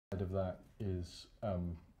side of that is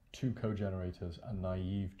two code generators, a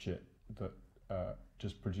naive JIT that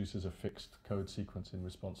just produces a fixed code sequence in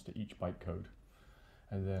response to each bytecode,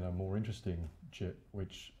 and then a more interesting JIT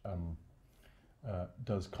which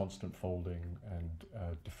does constant folding and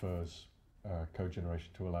defers code generation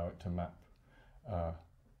to allow it to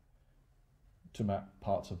map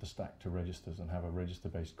parts of the stack to registers and have a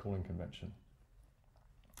register-based calling convention.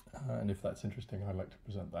 And if that's interesting, I'd like to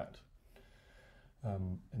present that.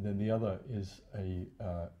 And then the other is a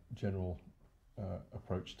general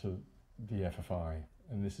approach to the FFI,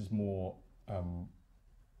 and this is more.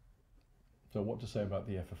 So, what to say about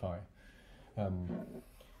the FFI?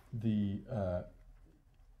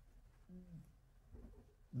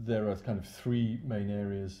 There are kind of three main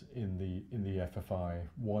areas in the FFI.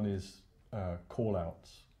 One is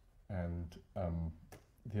callouts, and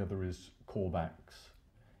the other is callbacks,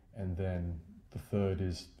 and then the third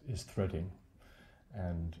is threading.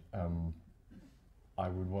 And I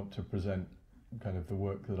would want to present kind of the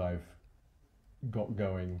work that I've got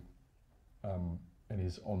going and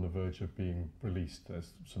is on the verge of being released.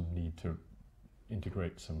 There's some need to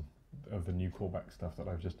integrate some of the new callback stuff that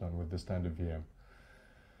I've just done with the standard VM.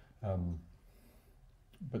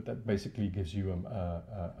 But that basically gives you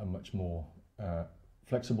a much more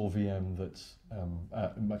flexible VM that's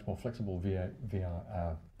much more flexible via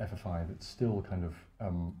FFI that's still kind of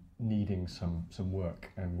needing some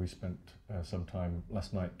work. And we spent some time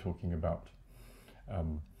last night talking about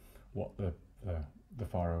what the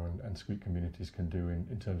Faro and Squeak communities can do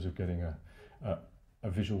in terms of getting a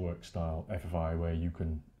VisualWorks style FFI where you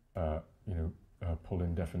can pull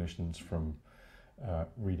in definitions from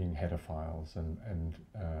reading header files and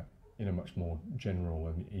in a much more general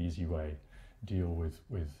and easy way deal with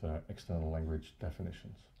external language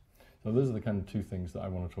definitions. So those are the kind of two things that I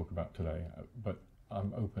want to talk about today, but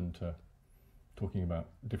I'm open to talking about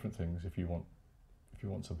different things if you want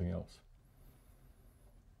something else.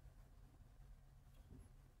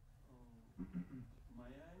 May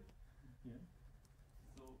I? Yeah.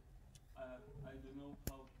 So I don't know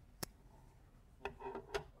how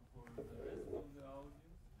for the rest of the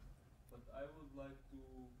audience, but I would like to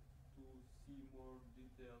see more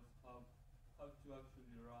details how to actually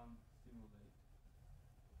run simulate.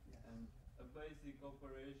 Yes. And a basic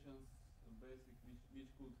operations, which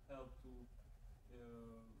could help to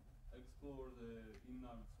explore the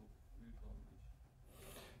innards of virtual machine.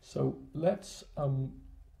 So let's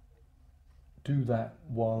do that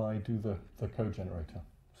while I do the code generator.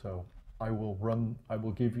 So I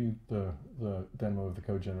will give you the demo of the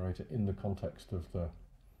code generator in the context of the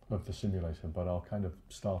simulator, but I'll kind of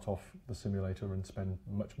start off the simulator and spend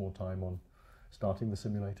much more time on starting the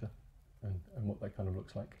simulator and what that kind of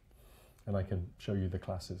looks like. And I can show you the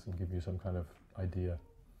classes and give you some kind of idea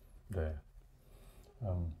there.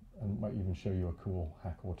 And might even show you a cool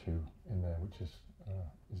hack or two in there, which is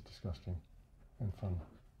disgusting and fun.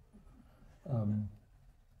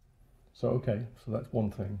 So okay, so that's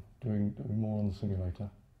one thing, doing more on the simulator.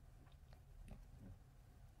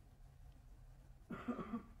 And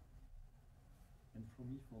for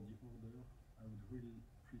me, for the order, I would really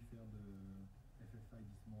prefer the FFI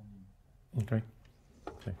this morning. Okay,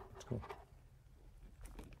 that's cool.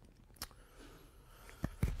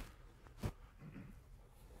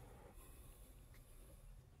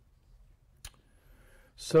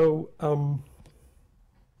 So,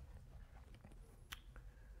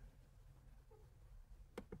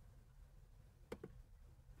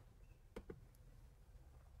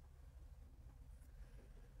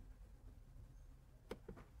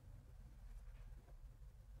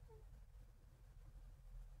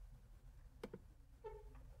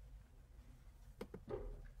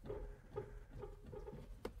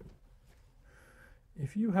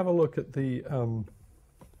 if you have a look at the can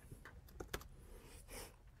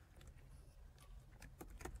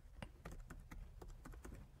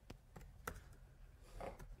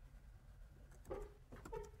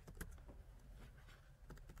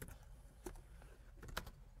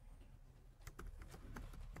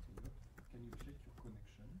you check your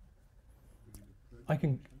connection? I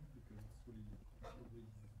can. Because it's really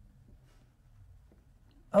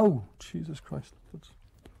Oh, Jesus Christ! That's. it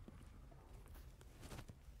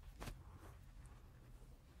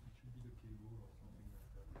should be the cable or something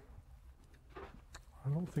like that. I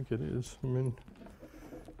don't think it is. I mean,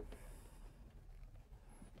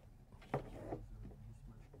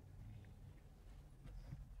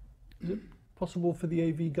 is it possible for the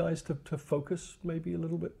AV guys to focus maybe a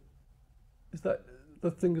little bit? Is that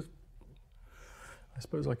the thing? Is I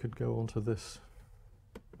suppose I could go onto this.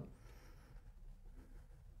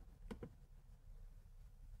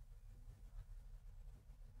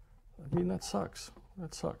 I mean, that sucks.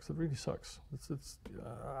 That sucks. It really sucks.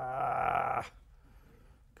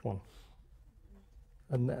 Come on.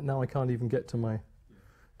 And now I can't even get to my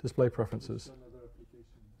display preferences.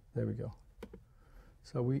 There we go.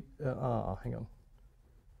 So we, hang on.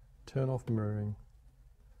 Turn off mirroring.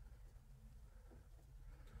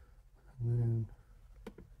 And then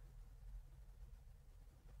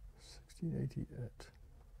 1680 at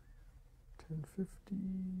 1050.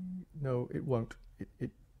 No, it won't.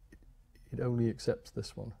 It only accepts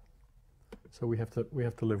this one. So we have to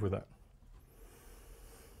live with that.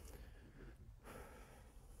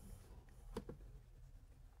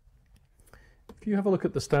 If you have a look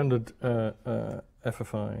at the standard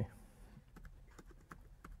FFI,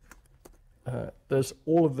 there's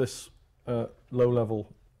all of this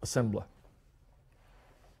low-level assembler.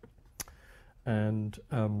 And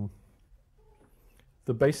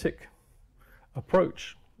the basic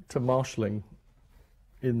approach to marshalling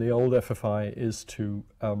in the old FFI is to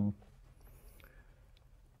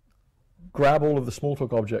grab all of the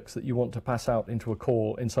Smalltalk objects that you want to pass out into a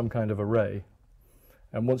call in some kind of array.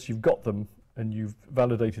 And once you've got them and you've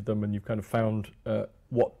validated them and you've kind of found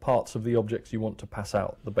what parts of the objects you want to pass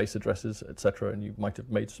out, the base addresses, etc., and you might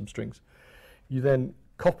have made some strings, you then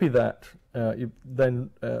copy that,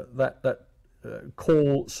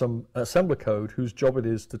 call some assembler code whose job it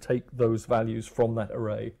is to take those values from that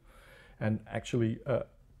array and actually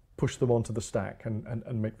push them onto the stack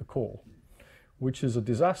and make the call, which is a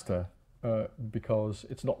disaster because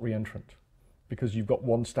it's not reentrant, because you've got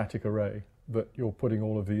one static array that you're putting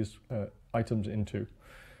all of these items into.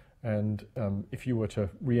 And if you were to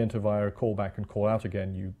re-enter via a callback and call out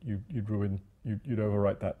again, you'd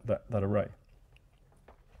overwrite that array.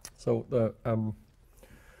 So the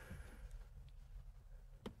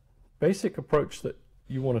basic approach that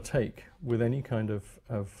you want to take with any kind of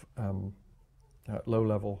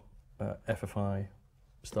low-level FFI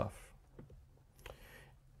stuff,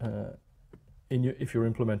 if you're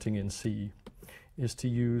implementing in C, is to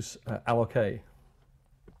use alloc,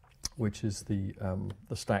 which is the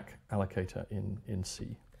stack allocator in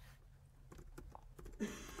C.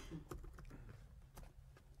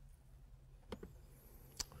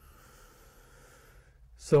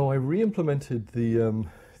 So I re-implemented the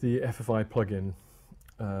FFI plugin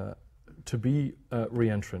to be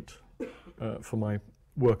reentrant for my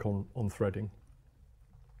work on threading,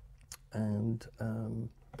 and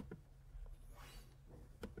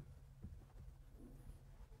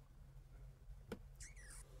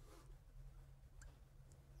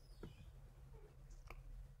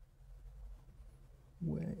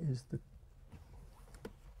where is the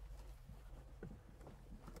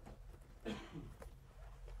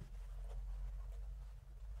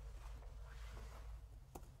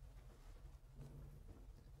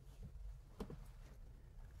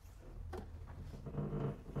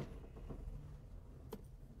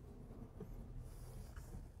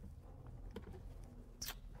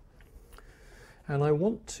and I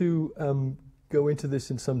want to go into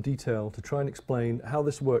this in some detail to try and explain how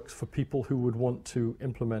this works for people who would want to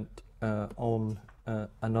implement on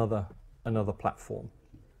another platform.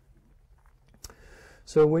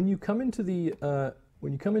 So when you come into the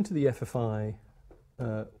FFI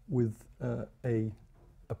with a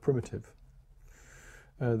primitive,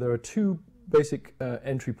 there are two basic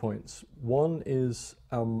entry points. One is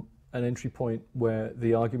an entry point where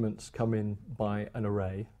the arguments come in by an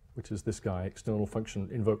array, which is this guy, external function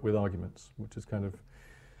invoke with arguments, which is kind of,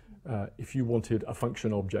 if you wanted a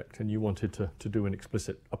function object and you wanted to do an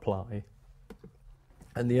explicit apply.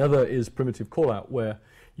 And the other is primitive callout, where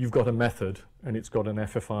you've got a method and it's got an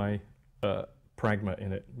FFI pragma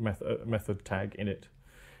in it, method tag in it,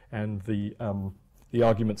 and the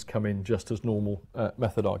arguments come in just as normal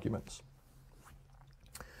method arguments.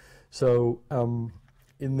 So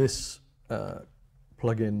in this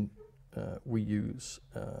plugin, we use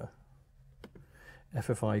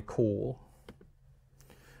FFI call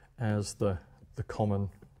as the common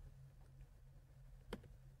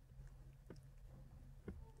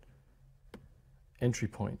entry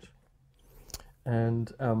point,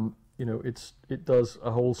 and you know, it does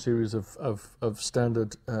a whole series of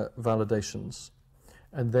standard validations,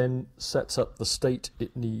 and then sets up the state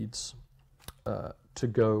it needs to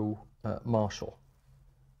go marshal.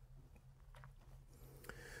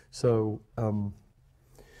 So I'm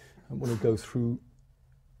going to go through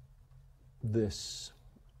this,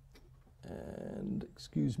 and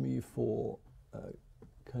excuse me for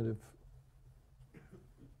kind of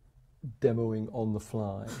demoing on the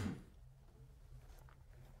fly.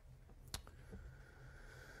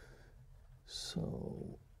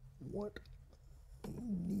 So what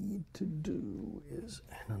need to do is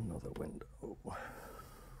in another window. What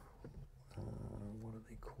are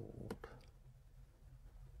they called?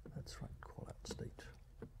 That's right, call out state.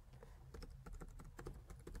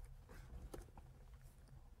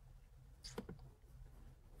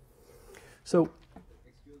 So,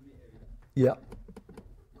 excuse me, Eliot. yeah.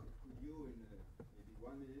 Could you, in maybe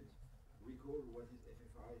 1 minute, recall what is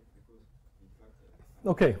FFI? Because, in fact, I'm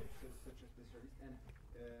Okay. such a specialist. And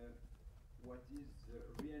what is the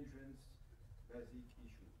re-entrance basic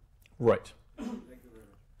issue? Right. Thank you very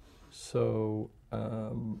much. So,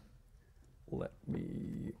 let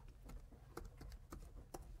me.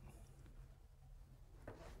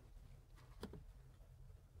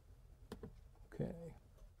 Okay.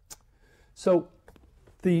 So,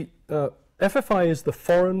 the FFI is the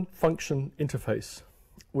foreign function interface,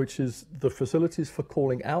 which is the facilities for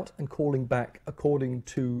calling out and calling back according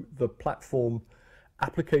to the platform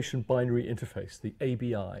application binary interface, the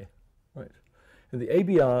ABI, right? And the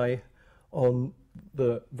ABI on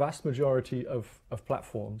the vast majority of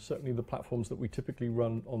platforms, certainly the platforms that we typically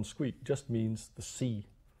run on Squeak, just means the C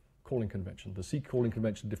calling convention. The C calling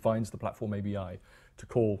convention defines the platform ABI. To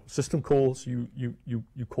call system calls, you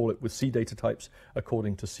call it with C data types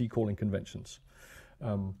according to C calling conventions.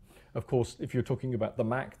 Of course, if you're talking about the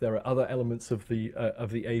Mac, there are other elements of the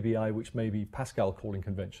ABI which may be Pascal calling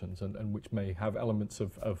conventions and which may have elements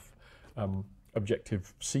of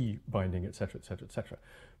Objective C binding, etc., etc., etc.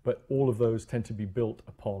 But all of those tend to be built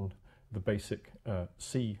upon the basic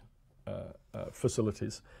C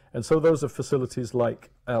facilities. And so those are facilities like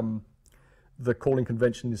the calling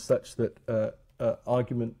convention is such that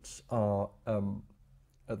arguments are,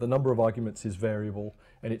 the number of arguments is variable,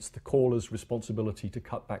 and it's the caller's responsibility to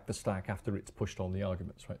cut back the stack after it's pushed on the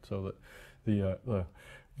arguments, right? So that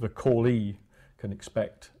the callee can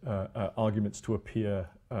expect arguments to appear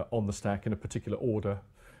on the stack in a particular order.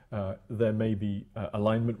 There may be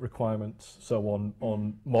alignment requirements. So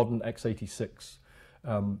on modern x86,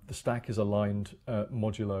 the stack is aligned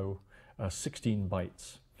modulo 16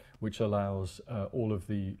 bytes, which allows all of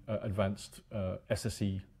the advanced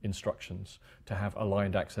SSE instructions to have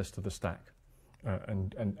aligned access to the stack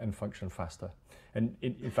and function faster. And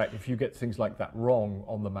in fact, if you get things like that wrong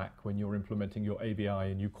on the Mac when you're implementing your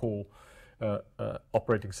ABI and you call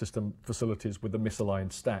operating system facilities with a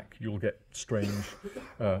misaligned stack, you'll get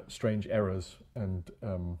strange errors, and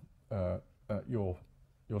your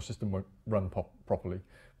system won't run properly.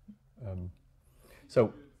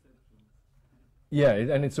 So. Yeah,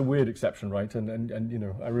 and it's a weird exception, right? And you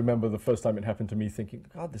know, I remember the first time it happened to me thinking,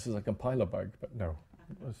 God, this is a compiler bug, but no,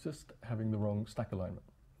 it was just having the wrong stack alignment.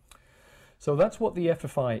 So that's what the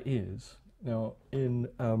FFI is. Now, in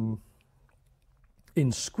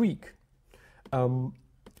Squeak,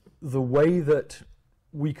 the way that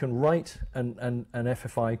we can write an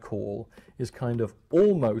FFI call is kind of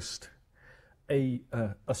almost a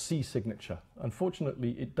C signature.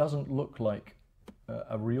 Unfortunately, it doesn't look like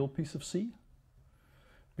a real piece of C,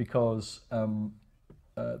 because the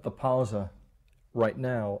parser right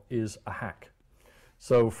now is a hack.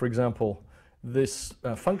 So, for example, this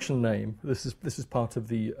function name, this is part of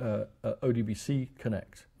the ODBC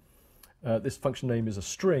connect. This function name is a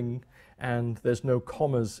string, and there's no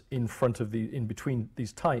commas in between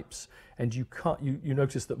these types, and you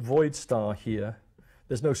notice that void star here,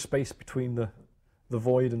 there's no space between the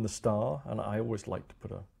void and the star, and I always like to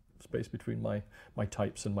put a space between my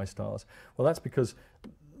types and my stars. Well, that's because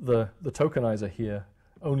the tokenizer here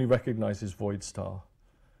only recognizes void star.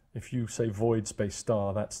 If you say void space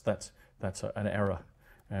star, that's an error,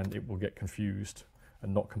 and it will get confused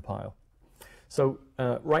and not compile. So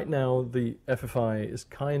right now the FFI is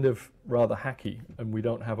kind of rather hacky, and we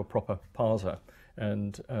don't have a proper parser.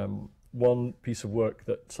 And one piece of work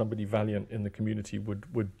that somebody valiant in the community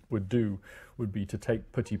would do would be to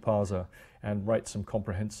take PuTTY parser and write some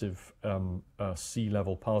comprehensive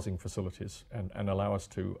C-level parsing facilities and allow us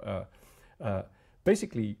to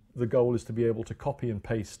basically, the goal is to be able to copy and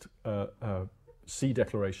paste C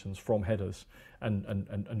declarations from headers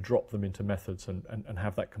and drop them into methods and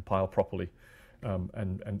have that compile properly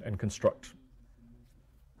and construct.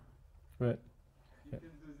 Right. You can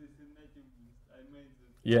do this in native boost. I made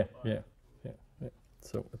this. Yeah.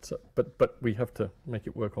 So it's but we have to make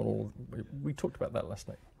it work on all. We talked about that last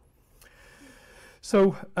night.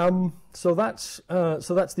 So that's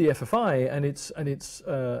the FFI, and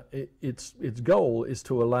its goal is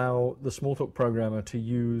to allow the Smalltalk programmer to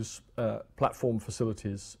use platform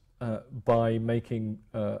facilities by making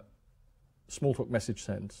Smalltalk message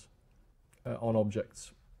sends on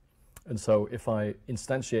objects. And so if I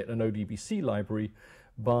instantiate an ODBC library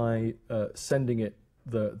by sending it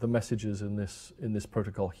the messages in this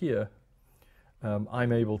protocol here,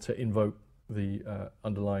 I'm able to invoke the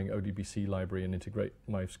underlying ODBC library and integrate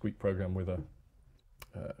my Squeak program with an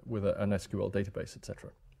SQL database, etc.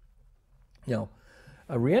 Now,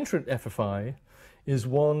 a reentrant FFI is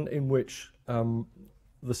one in which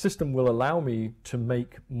the system will allow me to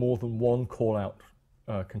make more than one call out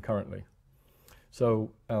concurrently.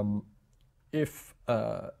 So if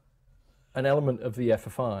an element of the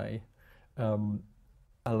FFI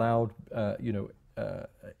allowed,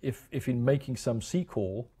 if in making some C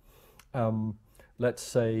call, let's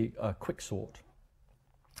say a quicksort,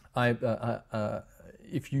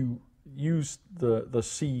 if you use the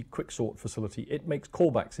C quicksort facility, it makes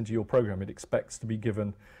callbacks into your program. It expects to be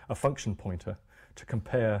given a function pointer to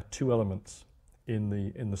compare two elements in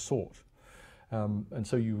the sort. And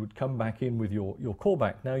so you would come back in with your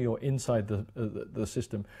callback. Now you're inside the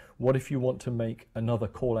system. What if you want to make another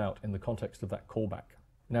call out in the context of that callback?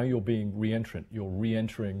 Now you're being reentrant. You're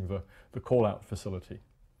re-entering the call out facility,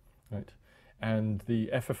 right? And the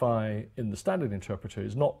FFI in the standard interpreter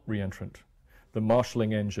is not reentrant. The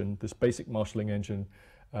marshalling engine, this basic marshalling engine,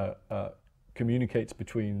 communicates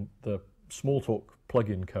between the Smalltalk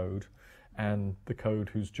plugin code and the code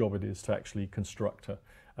whose job it is to actually construct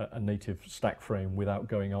a native stack frame without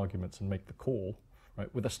going arguments and make the call, right,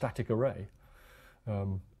 with a static array.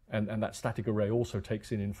 And that static array also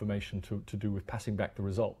takes in information to do with passing back the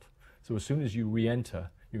result. So as soon as you re-enter,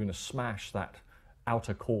 you're going to smash that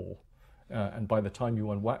outer call. And by the time you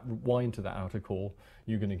unwind to that outer call,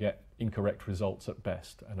 you're going to get incorrect results at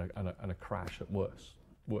best and a crash at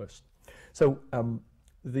worst. So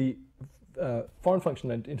the foreign function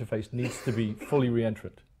interface needs to be fully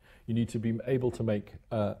reentrant. You need to be able to make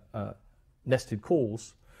nested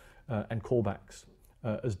calls and callbacks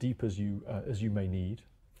as deep as you may need.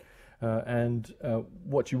 And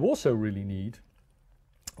what you also really need,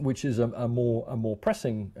 which is a more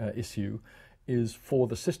pressing issue, is for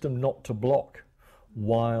the system not to block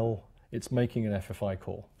while it's making an FFI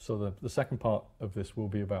call. So the second part of this will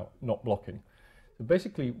be about not blocking. So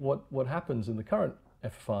basically what happens in the current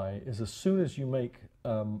FFI is as soon as you make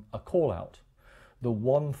a call out, the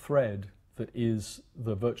one thread that is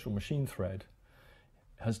the virtual machine thread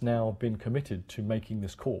has now been committed to making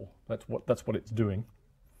this call. That's what it's doing.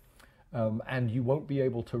 And you won't be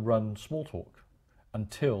able to run Smalltalk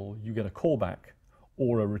until you get a callback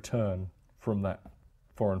or a return from that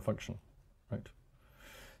foreign function, right?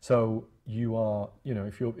 So you are,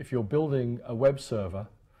 if you're building a web server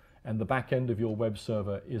and the back end of your web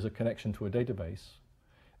server is a connection to a database,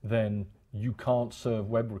 then you can't serve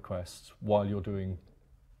web requests while you're doing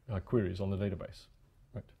queries on the database,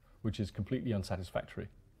 right? Which is completely unsatisfactory.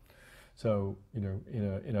 So,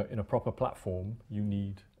 in a proper platform, you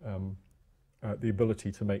need the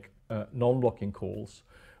ability to make non-blocking calls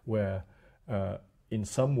where in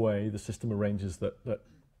some way the system arranges that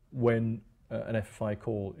when an FFI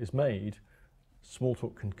call is made,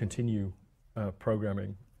 Smalltalk can continue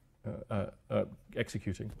programming,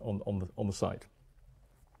 executing on the site.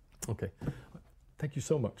 Okay, thank you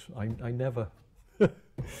so much. I never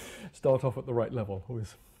start off at the right level.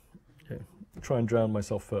 Always try and drown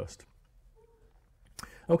myself first.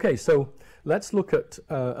 Okay, so let's look at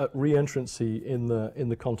reentrancy in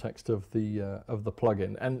the context of the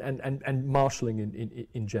plugin and marshalling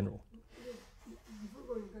in general.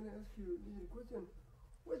 Before going, can I ask you a question?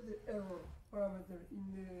 What's the error parameter in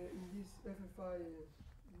this FFI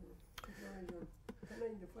declaration? Can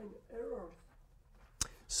I define errors?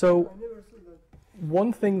 So I never saw that.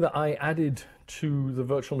 one thing that I added to the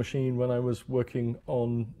virtual machine when I was working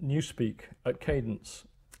on Newspeak at Cadence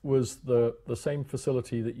was the same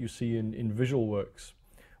facility that you see in VisualWorks,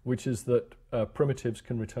 which is that primitives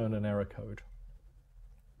can return an error code.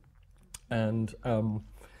 And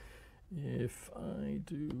if I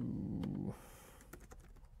do...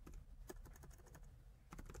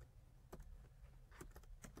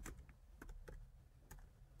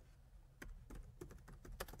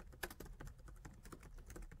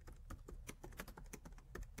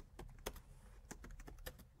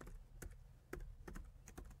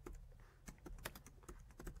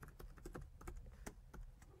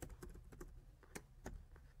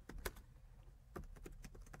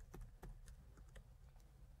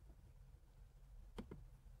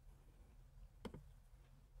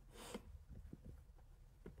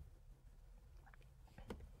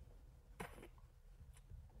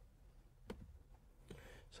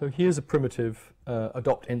 So here's a primitive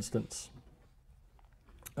adopt instance,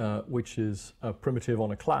 which is a primitive on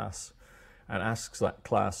a class and asks that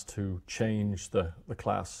class to change the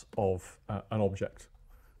class of an object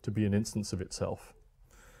to be an instance of itself.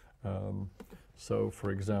 So, for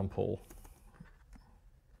example,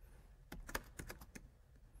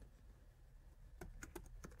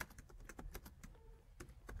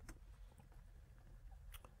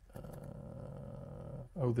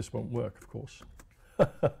 oh, this won't work, of course. 2,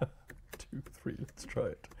 3, let's try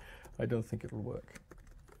it. I don't think it'll work.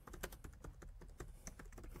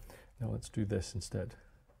 Now let's do this instead.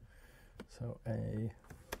 So A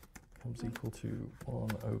comes equal to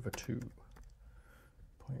 1/2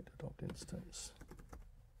 point adopt instance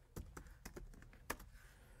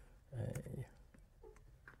A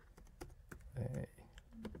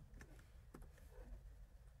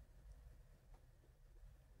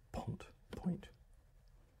point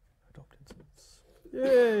adopt instance.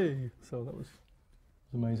 Yay! So that was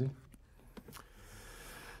amazing.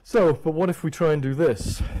 So, but what if we try and do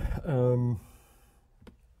this?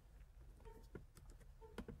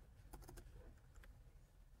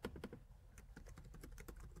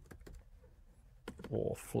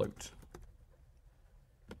 Or float.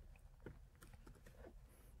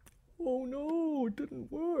 Oh no, it didn't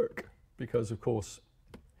work. Because of course,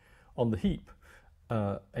 on the heap,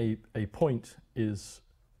 a point is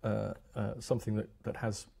something that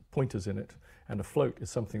has pointers in it, and a float is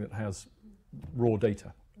something that has raw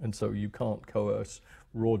data. And so you can't coerce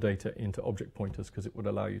raw data into object pointers because it would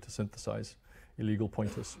allow you to synthesize illegal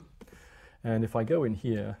pointers. And if I go in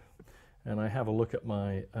here and I have a look at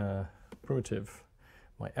my primitive,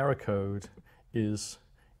 my error code is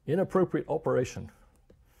inappropriate operation.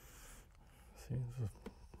 See,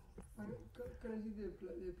 can I see the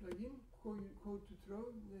plugin? How to throw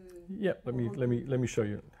the... Yeah, let me show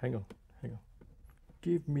you. Hang on.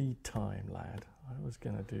 Give me time, lad. I was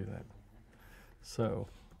going to do that. So,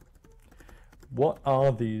 what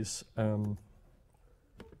are these? Oh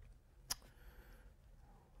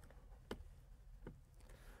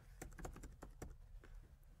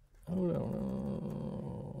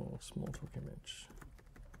no, Smalltalk image.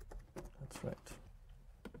 That's right.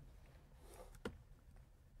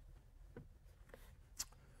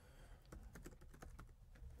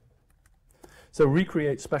 So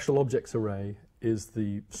recreate special objects array is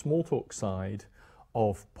the Smalltalk side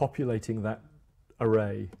of populating that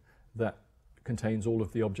array that contains all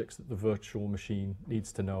of the objects that the virtual machine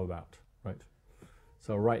needs to know about, right?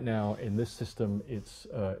 So right now in this system, it's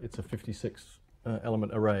a 56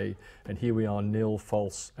 element array, and here we are nil,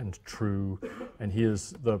 false, and true, and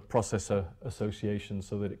here's the processor association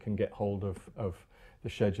so that it can get hold of the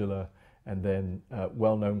scheduler, and then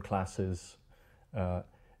well-known classes.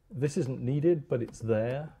 This isn't needed, but it's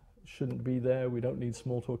there. It shouldn't be there. We don't need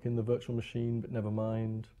Smalltalk in the virtual machine, but never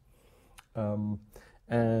mind. So,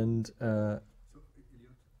 Eliot,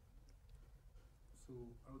 so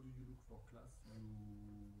how do you look for class?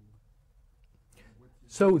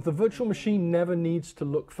 So the virtual machine never needs to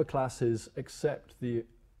look for classes except the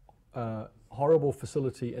horrible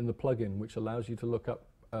facility in the plugin, which allows you to look up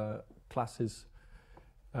classes,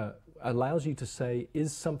 allows you to say,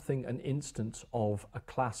 is something an instance of a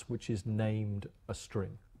class which is named a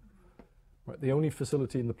string? Right. The only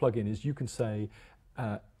facility in the plugin is you can say,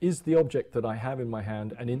 is the object that I have in my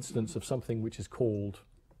hand an instance of something which is called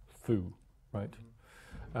foo, right?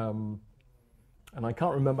 And I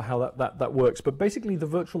can't remember how that works, but basically the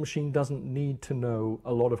virtual machine doesn't need to know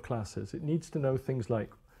a lot of classes. It needs to know things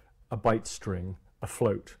like a byte string, a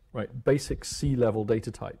float, right? Basic C-level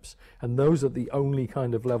data types. And those are the only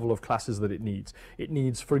kind of level of classes that it needs. It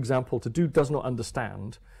needs, for example, to do does not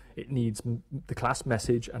understand, it needs the class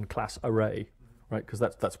message and class array, right? Because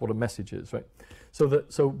that's what a message is, right?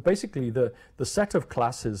 So basically the set of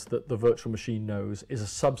classes that the virtual machine knows is a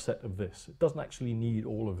subset of this. It doesn't actually need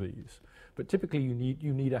all of these. But typically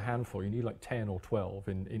you need a handful. You need like 10 or 12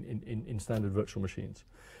 in standard virtual machines.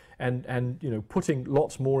 And you know, putting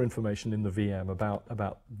lots more information in the VM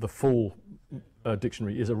about the full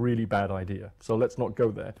dictionary is a really bad idea. So let's not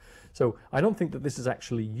go there. So I don't think that this is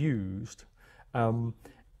actually used, and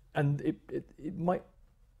it might.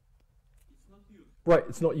 It's not used. Right,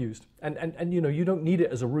 it's not used, and you know, you don't need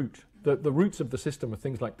it as a root. The roots of the system are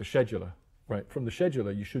things like the scheduler. Right, from the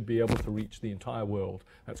scheduler, you should be able to reach the entire world.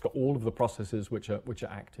 That's got all of the processes which are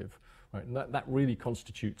active, right? And that really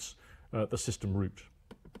constitutes the system root,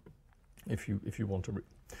 if you want to root.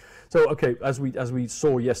 So okay, as we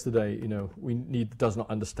saw yesterday, you know, we need does not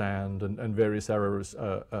understand and various errors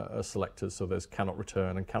selectors. So there's cannot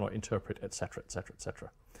return and cannot interpret, etc., etc.,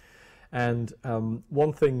 etc. And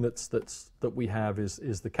one thing that we have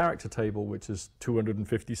is the character table, which is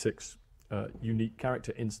 256 unique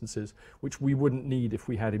character instances, which we wouldn't need if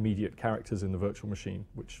we had immediate characters in the virtual machine,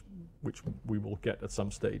 which we will get at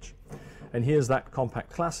some stage. And here's that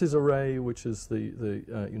compact classes array, which is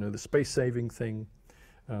the space saving thing.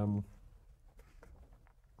 And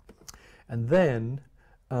then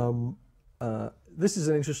this is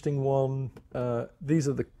an interesting one. These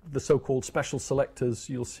are the so-called special selectors.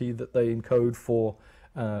 You'll see that they encode for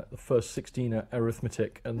the first 16 are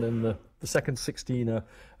arithmetic, and then the second 16 are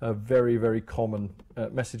very, very common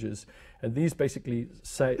messages. And these basically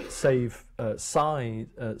save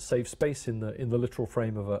space in the literal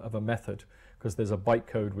frame of a method, because there's a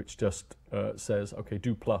bytecode which just says, okay,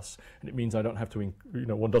 do plus, and it means I don't have to,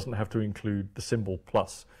 one doesn't have to include the symbol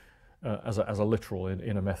plus as a literal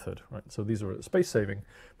in a method, right? So these are space saving,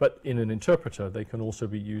 but in an interpreter they can also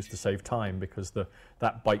be used to save time, because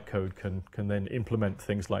that bytecode can then implement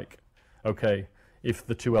things like, okay, if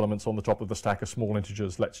the two elements on the top of the stack are small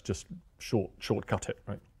integers, let's just shortcut it,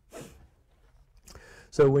 right?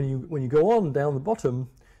 So when you go on down the bottom,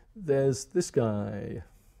 there's this guy,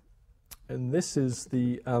 and this is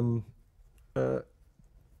the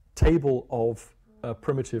table of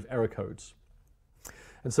primitive error codes.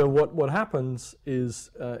 And so what happens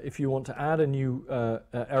is, if you want to add a new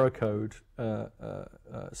error code,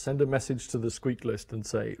 send a message to the squeak list and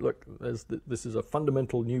say, look, this is a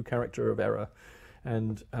fundamental new character of error,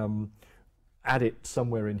 and add it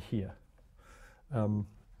somewhere in here. And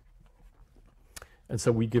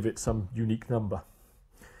so we give it some unique number.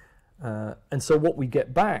 And so what we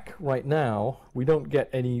get back right now, we don't get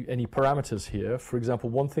any parameters here. For example,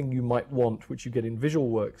 one thing you might want, which you get in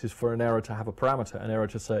VisualWorks, is for an error to have a parameter, an error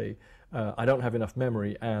to say, I don't have enough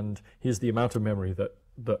memory, and here's the amount of memory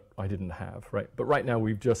that I didn't have, right? But right now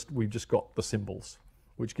we've just got the symbols,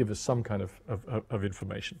 which give us some kind of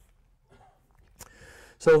information.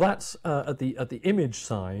 So that's at the image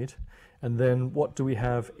side, and then what do we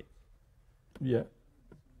have? Yeah.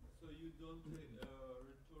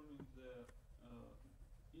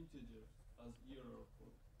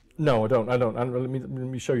 No, I don't. Let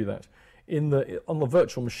me show you that. On the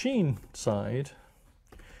virtual machine side,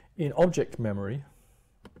 in object memory,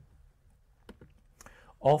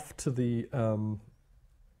 off to the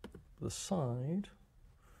side.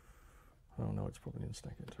 Oh no, it's probably in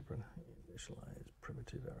stack interpreter. Initialize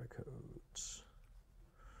primitive error codes.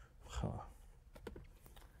 Huh.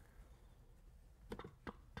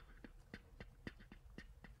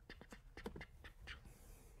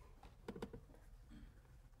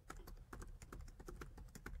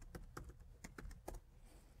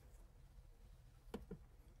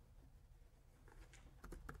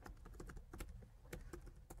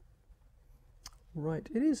 Right,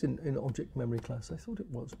 it is in object memory class. I thought it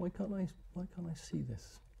was. Why can't I see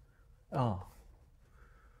this? Ah.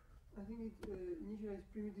 I think it initializes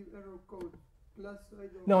primitive error code plus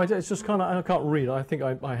side of. No, it's just kind of, I can't read. I think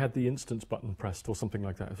I had the instance button pressed or something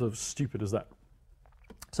like that. It's sort of stupid as that.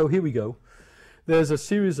 So here we go. There's a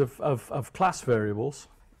series of class variables,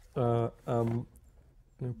 2,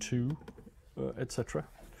 etc.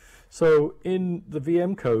 So in the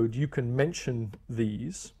VM code, you can mention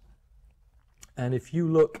these. And if you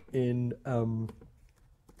look in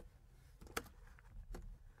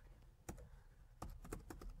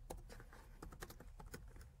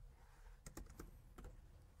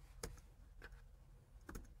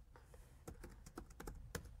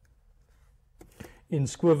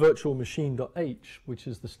square virtual machine.h, which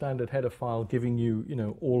is the standard header file giving you,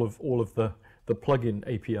 all of the plugin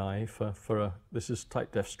API for this is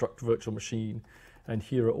typedef struct virtual machine, and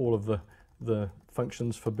here are all of the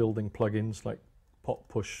functions for building plugins like pop,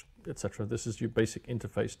 push, etc. This is your basic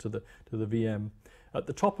interface to the VM. At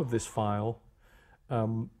the top of this file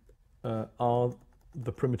are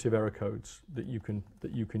the primitive error codes that you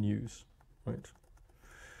can use, right?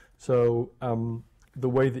 So the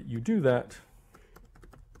way that you do that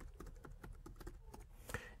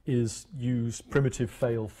is use primitive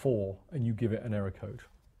fail for, and you give it an error code.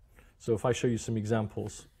 So if I show you some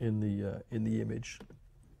examples in the image.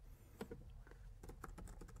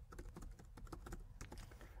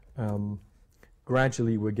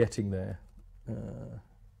 Gradually we're getting there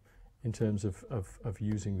in terms of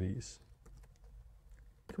using these.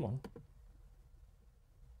 Come on.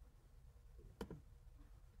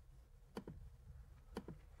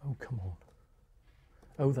 Oh, come on.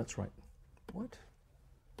 Oh, that's right. What?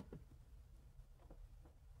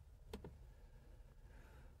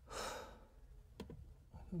 I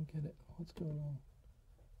don't get it. What's going on?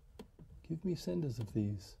 Give me senders of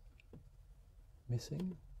these.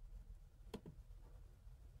 Missing?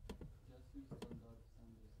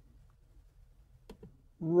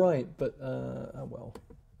 Right, but, oh well.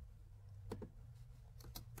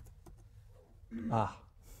 Ah.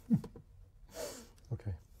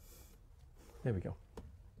 Okay. There we go.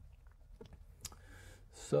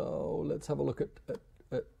 So let's have a look at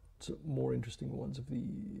some more interesting ones of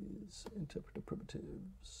these interpreter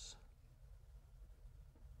primitives.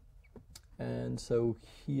 And so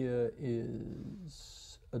here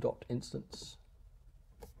is adopt instance.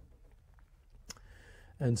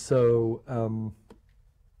 And so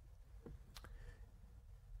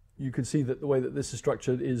you can see that the way that this is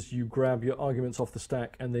structured is you grab your arguments off the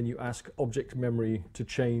stack and then you ask object memory to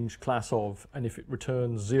change class of, and if it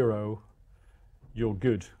returns 0, you're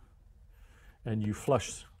good. And you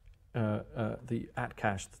flush the at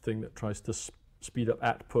cache, the thing that tries to speed up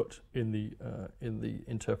at put in the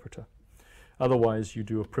interpreter. Otherwise, you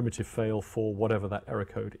do a primitive fail for whatever that error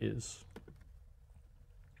code is.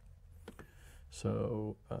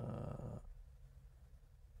 So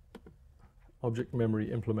object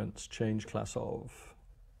memory implements change class of.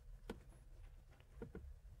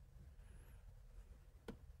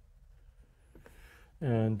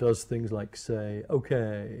 And does things like say,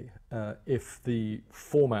 okay, if the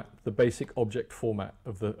format, the basic object format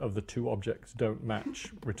of the two objects don't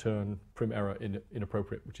match, return prim error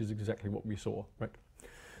inappropriate, which is exactly what we saw, right?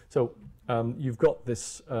 So you've got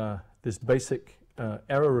this this basic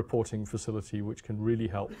error reporting facility which can really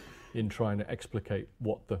help in trying to explicate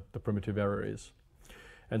what the primitive error is.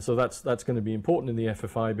 And so that's going to be important in the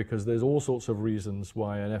FFI because there's all sorts of reasons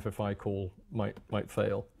why an FFI call might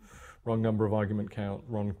fail. Wrong number of argument count,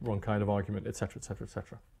 wrong kind of argument, etc., etc.,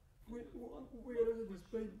 etc. We also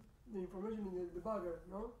displayed the information in the debugger,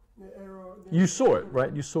 no? The error. You saw it,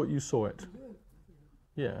 right? You saw it.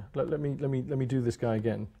 Yeah. Let me do this guy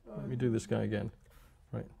again. Let me do this guy again.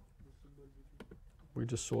 Right. We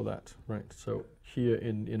just saw that, right? So here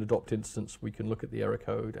in adopt instance, we can look at the error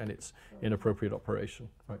code and its inappropriate operation,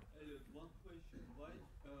 right? Eliot, one question: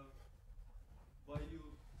 why you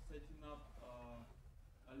setting up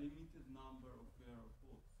a limited number of error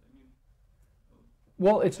codes? I mean,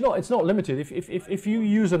 well, it's not limited. If you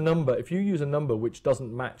use a number which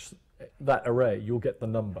doesn't match that array, you'll get the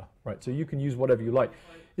number, right? So you can use whatever you like.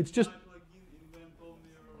 It's just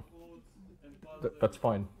that's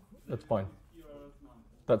fine. That's fine.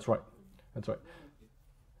 That's right. That's right.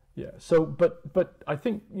 Yeah. So, but I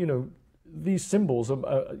think these symbols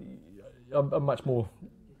are much more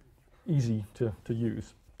easy to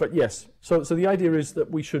use. But yes. So the idea is that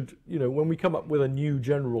we should, when we come up with a new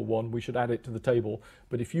general one, we should add it to the table.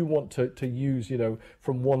 But if you want to use,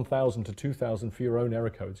 from 1,000 to 2,000 for your own error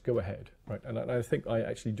codes, go ahead, right? And I think I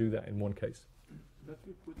actually do that in one case. That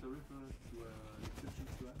you put a reference to exception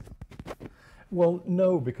class? Well,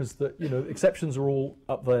 no, because the exceptions are all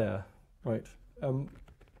up there, right?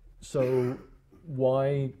 So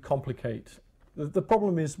why complicate? The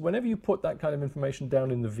problem is whenever you put that kind of information down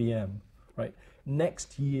in the VM, right?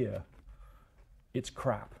 Next year, it's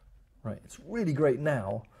crap, right? It's really great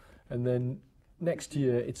now, and then next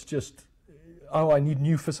year it's just, oh, I need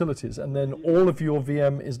new facilities, and then all of your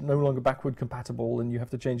VM is no longer backward compatible, and you have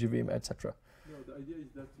to change your VM, etc. No, the idea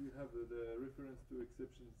is that you have the reference to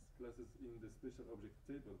exceptions classes in the special object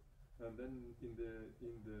table, and then in the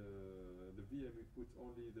VM we put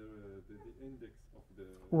only the index of the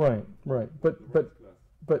right, but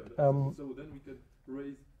so then we can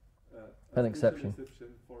raise an exception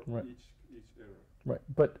for right. each error. Right,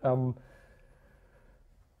 but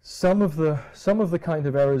some of the kind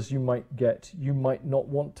of errors you might get, you might not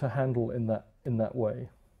want to handle in that way.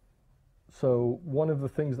 So one of the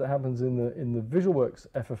things that happens in the VisualWorks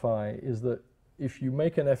FFI is that if you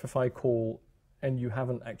make an FFI call and you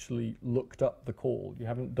haven't actually looked up the call, you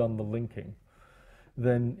haven't done the linking,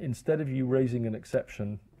 then instead of you raising an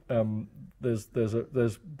exception, there's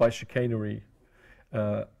by chicanery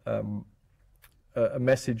a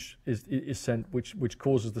message is sent which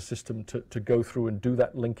causes the system to go through and do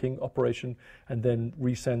that linking operation and then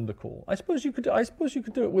resend the call. I suppose you could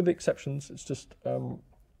do it with exceptions. It's just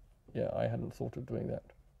yeah, I hadn't thought of doing that.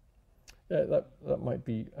 Yeah, that might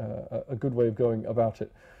be a good way of going about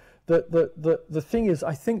it. The thing is,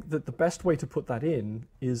 I think that the best way to put that in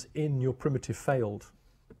is in your primitive failed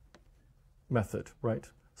method, right?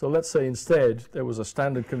 So let's say instead there was a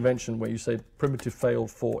standard convention where you say primitive failed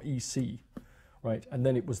for EC, right? And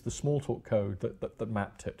then it was the Smalltalk code that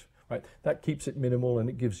mapped it, right? That keeps it minimal and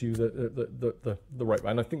it gives you the right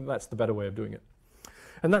way. And I think that's the better way of doing it.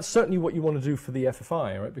 And that's certainly what you want to do for the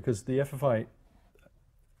FFI, right? Because the FFI...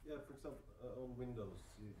 Yeah, for example, on Windows,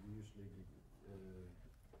 you usually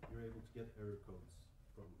you're able to get error codes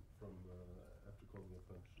from after calling a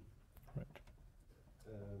function. Right.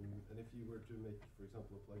 And if you were to make, for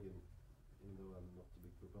example, a plugin, even though I'm not a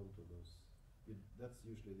big proponent of those that's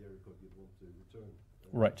usually the error code you'd want to return.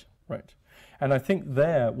 Right, right. And I think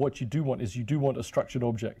there, what you do want is you do want a structured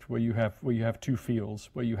object where you have two fields,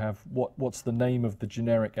 where you have what's the name of the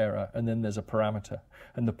generic error, and then there's a parameter,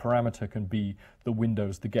 and the parameter can be the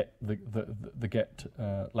Windows the get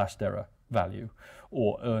last error value,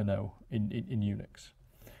 or errno in Unix.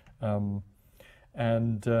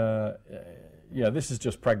 Yeah, this is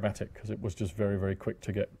just pragmatic because it was just very quick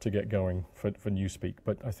to get going for Newspeak.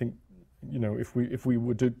 But I think, you know, if we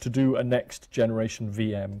were to do a next generation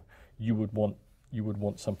VM, you would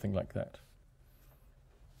want something like that.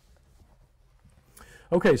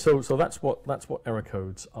 Okay, so that's what error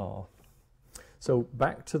codes are. So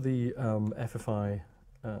back to the FFI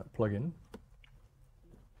plugin.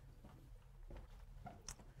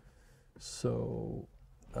 So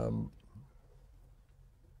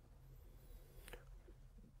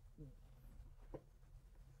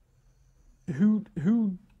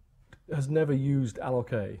who has never used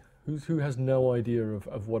alloc? Who has no idea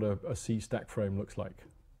of what a C stack frame looks like?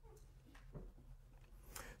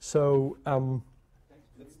 So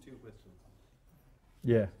That's two questions.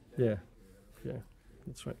 yeah,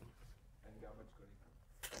 that's right.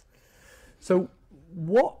 So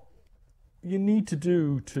what you need to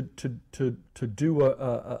do to do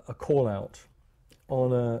a call out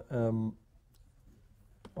on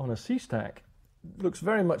a C stack looks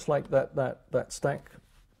very much like that stack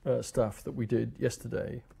stuff that we did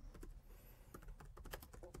yesterday.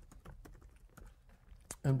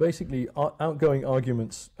 And basically, outgoing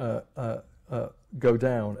arguments go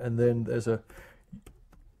down, and then there's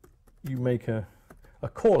you make a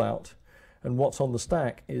call out, and what's on the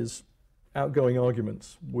stack is outgoing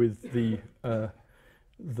arguments with the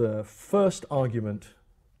first argument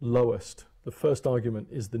lowest. The first argument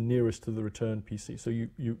is the nearest to the return PC. So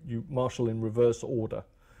you marshal in reverse order.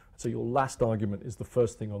 So your last argument is the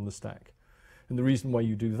first thing on the stack. And the reason why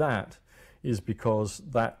you do that is because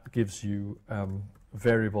that gives you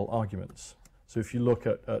variable arguments. So if you look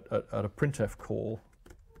at a printf call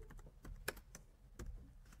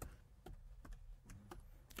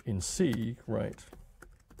in C, right,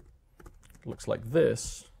 it looks like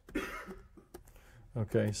this.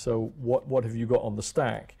 Okay, so what have you got on the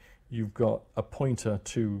stack? You've got a pointer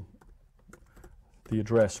to the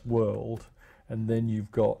address world, and then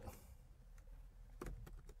you've got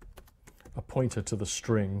a pointer to the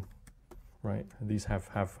string, right? And these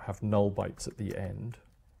have null bytes at the end,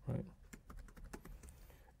 right?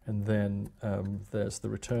 And then there's the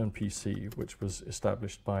return PC, which was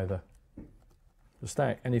established by the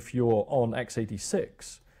stack. And if you're on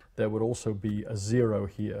x86, there would also be a 0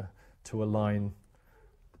 here to align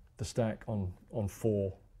the stack on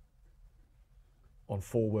four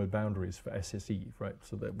word boundaries for SSE, right?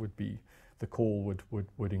 So that would be, the call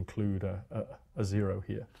would include a 0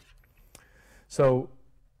 here. So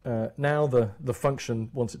now the function,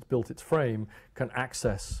 once it's built its frame, can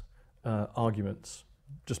access arguments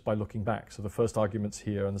just by looking back. So the first argument's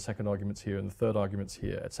here, and the second argument's here, and the third argument's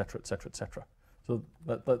here, etc., etc., etc. So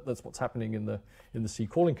that's what's happening in the C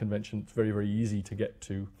calling convention. It's very easy to get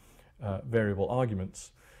to variable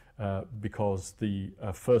arguments because the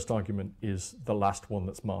first argument is the last one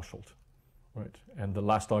that's marshaled, right? And the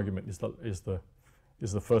last argument is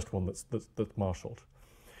the first one that's marshaled.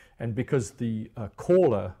 And because the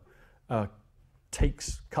caller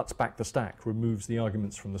cuts back the stack, removes the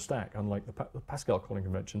arguments from the stack, unlike the Pascal calling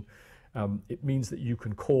convention, it means that you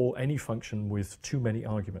can call any function with too many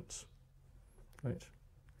arguments. Right.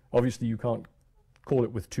 Obviously, you can't call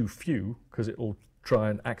it with too few because it will try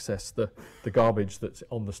and access the garbage that's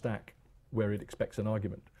on the stack where it expects an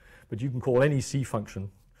argument. But you can call any C function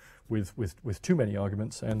with too many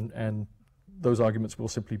arguments, and those arguments will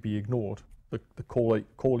simply be ignored. The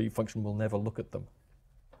callee function will never look at them.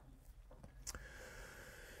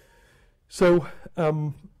 So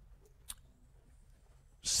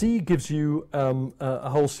C gives you a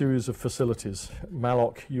whole series of facilities.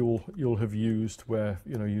 malloc you'll have used, where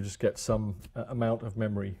you just get some amount of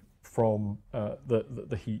memory from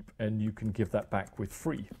the heap, and you can give that back with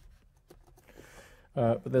free.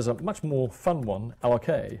 But there's a much more fun one, alloc,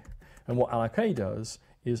 and what alloc does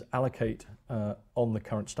is allocate on the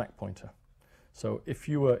current stack pointer. So if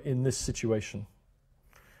you were in this situation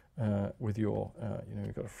with your,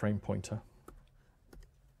 you've got a frame pointer.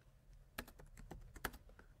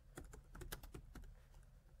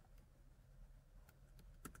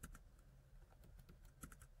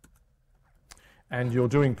 And you're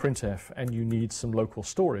doing printf, and you need some local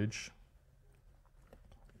storage,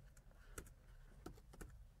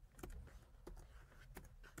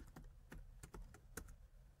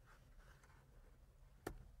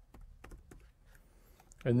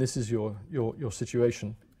 and this is your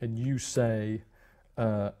situation, and you say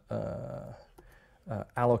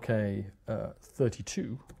allocate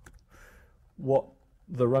 32, what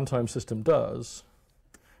the runtime system does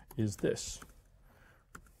is this.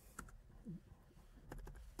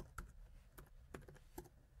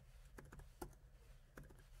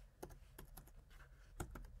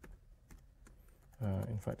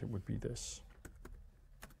 In fact, it would be this.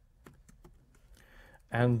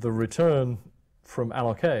 And the return from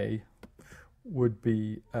allocate would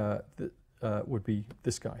be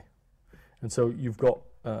this guy. And so you've got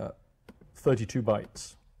 32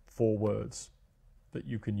 bytes, 4 words that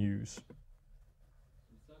you can use. It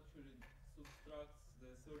actually subtracts the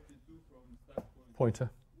 32 from stack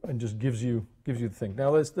Pointer, and just gives you the thing.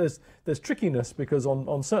 Now there's trickiness, because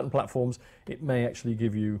on certain platforms it may actually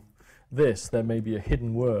give you this. There may be a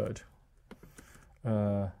hidden word,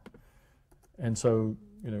 and so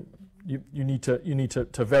you need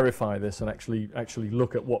to verify this and actually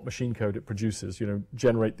look at what machine code it produces.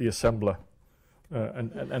 Generate the assembler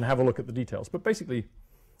and have a look at the details. But basically,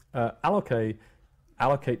 allocate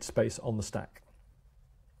space on the stack.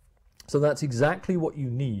 So that's exactly what you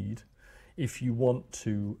need if you want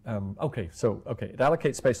to. It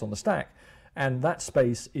allocates space on the stack, and that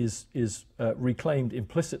space is reclaimed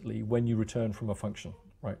implicitly when you return from a function.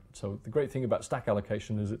 Right. So the great thing about stack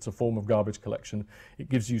allocation is it's a form of garbage collection. It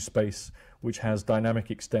gives you space which has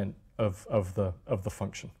dynamic extent of the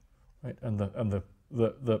function, right? And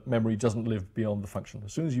the memory doesn't live beyond the function.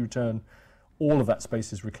 As soon as you return, all of that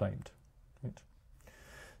space is reclaimed. Right?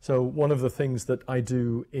 So one of the things that I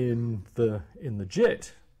do in the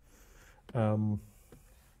JIT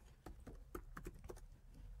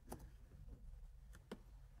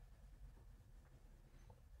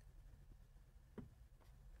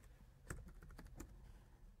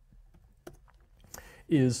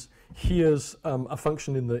is here's a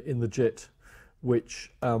function in the JIT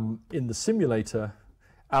which in the simulator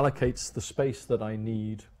allocates the space that I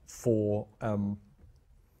need for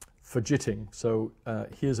JITting. So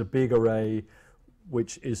here's a big array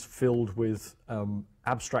which is filled with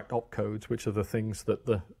abstract opcodes, which are the things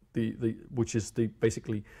that which is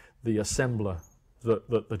basically the assembler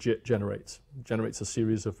that the JIT generates a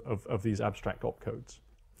series of these abstract opcodes.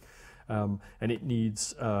 And it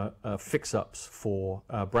needs fix-ups for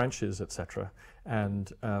branches, etc.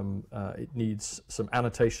 And it needs some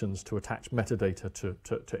annotations to attach metadata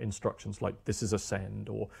to instructions, like this is a send,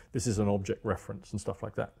 or this is an object reference, and stuff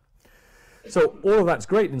like that. So all of that's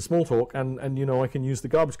great in Smalltalk, and I can use the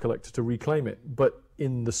garbage collector to reclaim it. But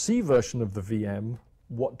in the C version of the VM,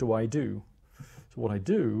 what do I do? So what I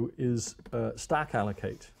do is stack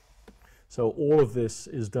allocate. So all of this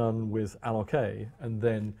is done with allocate, and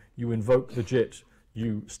then you invoke the JIT,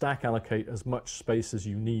 you stack allocate as much space as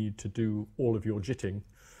you need to do all of your JITting,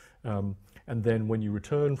 and then when you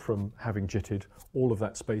return from having JITted, all of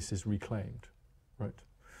that space is reclaimed, right?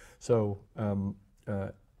 So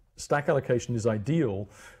stack allocation is ideal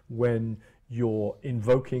when you're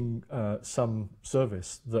invoking some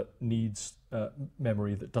service that needs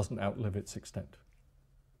memory that doesn't outlive its extent,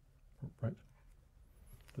 right?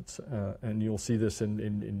 And you'll see this in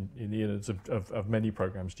the innards of many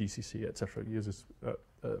programs, GCC, etc. It uses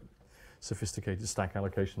sophisticated stack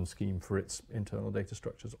allocation scheme for its internal data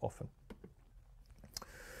structures often.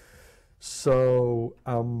 So,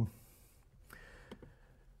 question: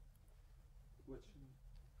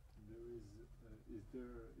 is there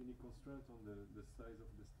any constraint on the size of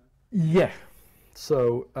the stack? yeah.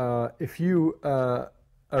 So if you are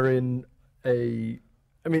in there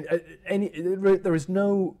is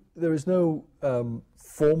no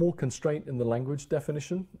formal constraint in the language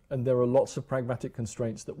definition, and there are lots of pragmatic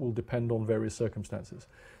constraints that will depend on various circumstances.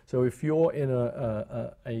 So if you're in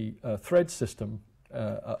a thread system,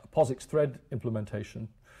 a POSIX thread implementation,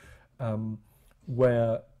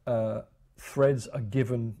 where threads are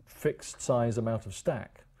given fixed size amount of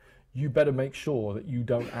stack, you better make sure that you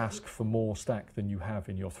don't ask for more stack than you have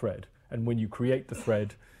in your thread. And when you create the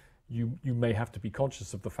thread, you may have to be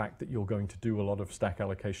conscious of the fact that you're going to do a lot of stack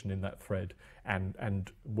allocation in that thread, and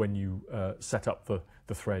when you set up the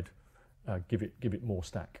thread, give it more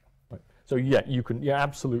stack. Right? So yeah, you can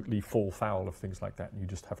absolutely fall foul of things like that, and you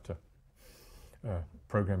just have to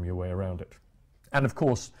program your way around it. And of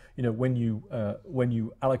course, when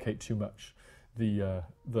you allocate too much, the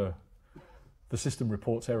system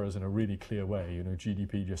reports errors in a really clear way.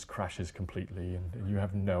 GDP just crashes completely, and you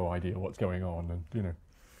have no idea what's going on, and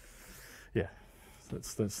yeah,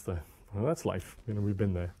 that's life. We've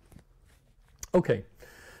been there. Okay,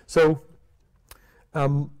 so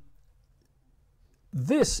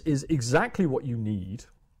this is exactly what you need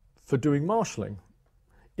for doing marshalling.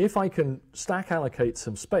 if I can stack allocate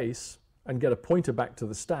some space and get a pointer back to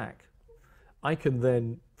the stack, I can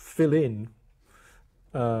then fill in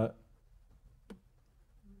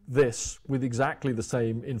this with exactly the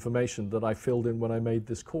same information that I filled in when I made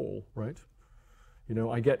this call, right? You know,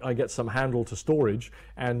 I get some handle to storage,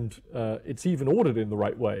 and it's even ordered in the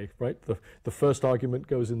right way, right? The first argument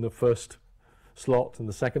goes in the first slot, and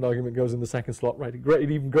the second argument goes in the second slot, right?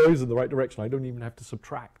 It even goes in the right direction. I don't even have to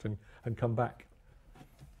subtract and come back.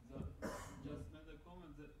 Just made a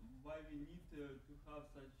comment that why we need to have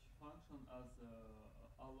such function as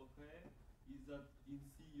allocate is that in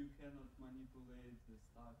C you cannot manipulate the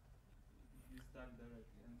stack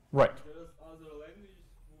directly. And Right. there's other languages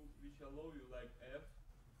which allow you, like F,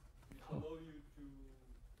 which allow you to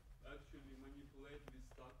actually manipulate the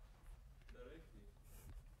stack directly.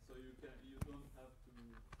 So you don't have to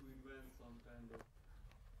invent some kind of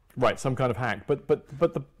Right, some kind of hack. But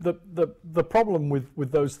the problem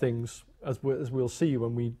with those things, as we'll see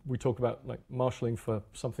when we talk about like marshalling for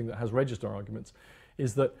something that has register arguments,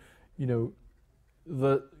 is that, you know,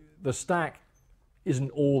 the stack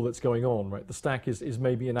isn't all that's going on, right? The stack is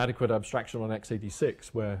maybe an adequate abstraction on x86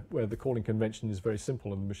 where the calling convention is very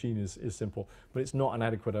simple and the machine is simple, but it's not an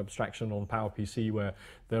adequate abstraction on PowerPC where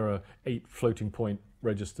there are 8 floating point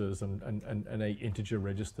registers and 8 integer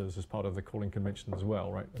registers as part of the calling convention as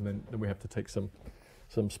well, right? And then we have to take some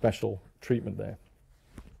special treatment there.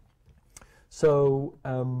 So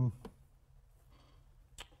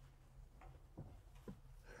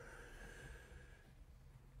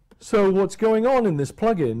so what's going on in this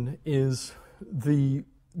plugin is the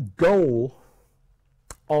goal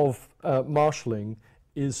of marshalling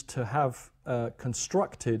is to have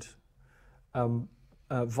constructed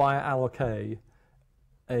via allocate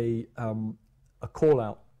a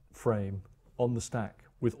call-out frame on the stack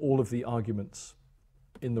with all of the arguments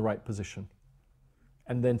in the right position,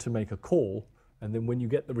 and then to make a call, and then when you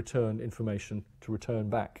get the return information to return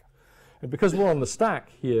back. And because we're on the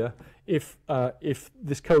stack here, if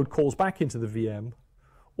this code calls back into the VM,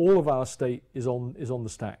 all of our state is on the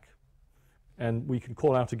stack, and we can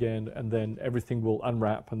call out again, and then everything will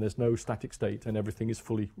unwrap, and there's no static state, and everything is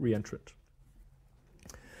fully reentrant.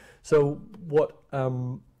 So what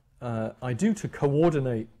I do to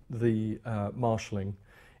coordinate the marshalling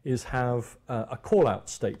is have a call-out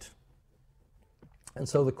state, and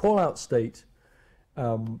so the call-out state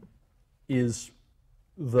is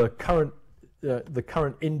the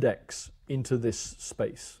current index into this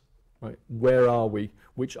space, right? Where are we?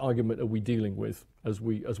 Which argument are we dealing with as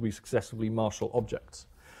we successively marshal objects?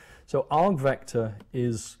 So arg vector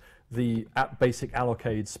is the basic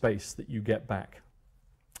allocate space that you get back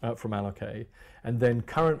from allocate, and then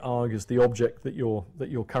current arg is the object that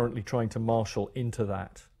you're currently trying to marshal into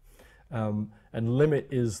that, and limit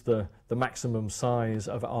is the maximum size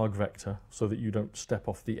of arg vector so that you don't step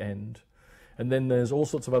off the end. And then there's all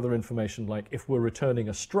sorts of other information, like if we're returning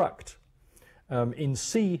a struct. In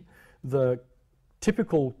C, the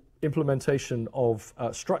typical implementation of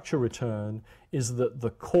structure return is that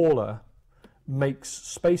the caller makes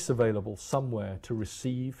space available somewhere to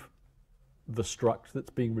receive the struct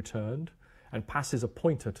that's being returned and passes a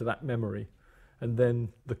pointer to that memory. And then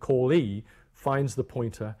the callee finds the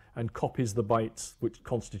pointer and copies the bytes which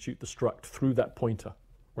constitute the struct through that pointer,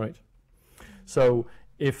 right? So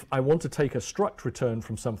if I want to take a struct return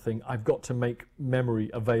from something, I've got to make memory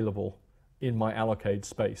available in my allocate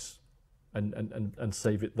space and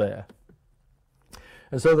save it there.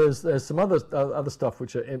 And so there's some other stuff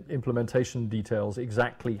which are implementation details,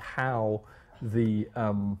 exactly how the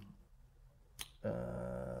VM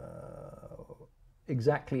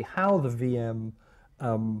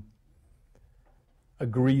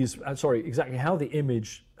agrees, exactly how the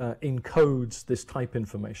image encodes this type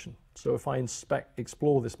information. So if I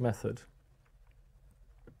explore this method,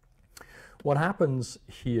 what happens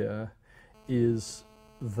here is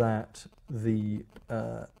that the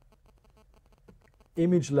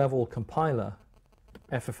image level compiler,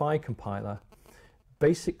 FFI compiler,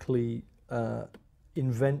 basically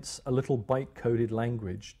invents a little byte-coded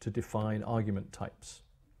language to define argument types.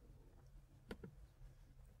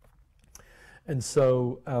 And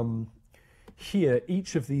so here,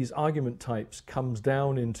 each of these argument types comes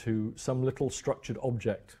down into some little structured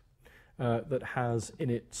object that has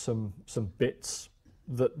in it some bits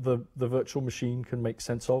that the virtual machine can make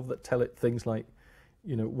sense of, that tell it things like,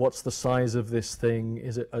 you know, what's the size of this thing?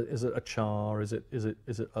 Is it a char? Is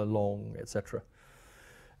it a long, etc.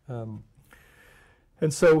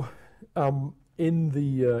 And so in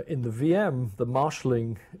the VM, the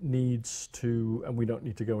marshalling needs to, and we don't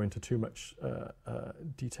need to go into too much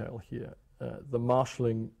detail here. The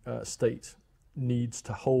marshalling state needs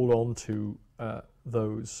to hold on to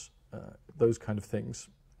those kind of things.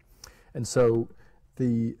 And so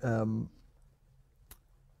the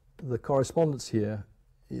correspondence here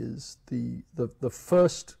is the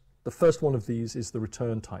first one of these is the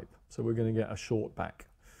return type. So we're going to get a short back.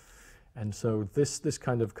 And so this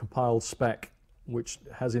kind of compiled spec, which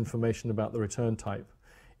has information about the return type,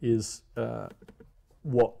 is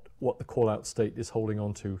what the callout state is holding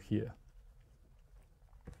on to here.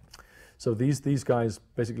 So these guys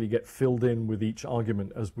basically get filled in with each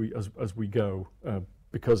argument as we go,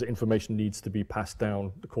 because information needs to be passed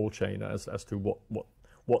down the call chain as to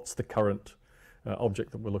what's the current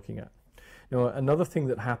object that we're looking at. Now, another thing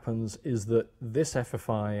that happens is that this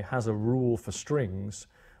FFI has a rule for strings,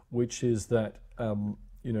 which is that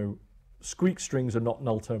squeak strings are not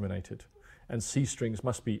null terminated, and C strings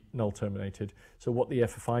must be null terminated. So what the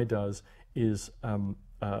FFI does is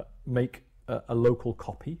make a local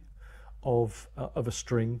copy of a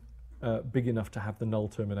string big enough to have the null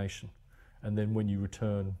termination, and then when you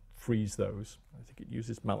return, freeze those. I think it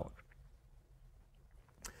uses malloc.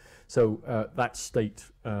 So that's state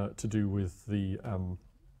to do with the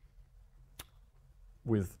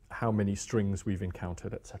with how many strings we've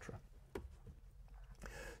encountered, etc.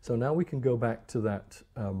 So now we can go back to that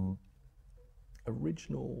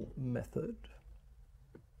original method.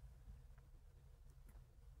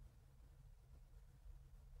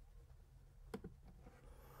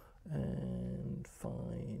 And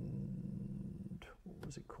find, what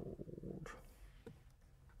was it called?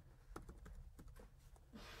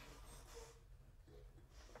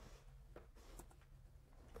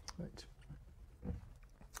 Right.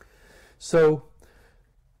 So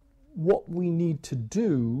what we need to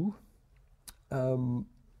do, where's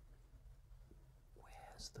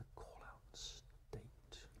the callout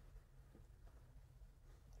state?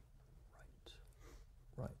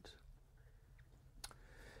 Right.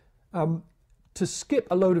 To skip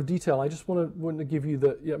a load of detail, I just want to give you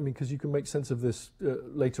because you can make sense of this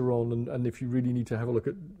later on, and if you really need to have a look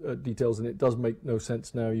at details and it does make no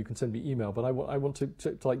sense now, you can send me email. But I want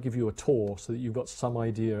to like give you a tour so that you've got some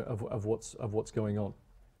idea of what's going on.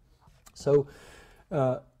 So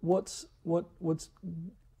what's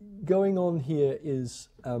going on here is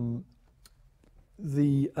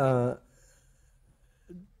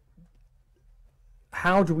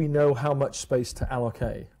how do we know how much space to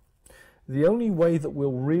allocate? The only way that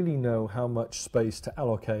we'll really know how much space to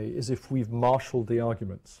allocate is if we've marshaled the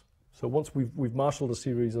arguments. So once we've marshaled a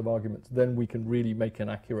series of arguments, then we can really make an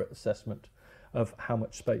accurate assessment of how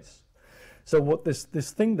much space. So what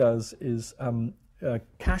this thing does is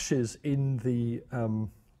caches in the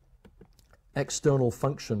external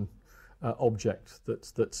function object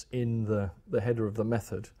that's in the header of the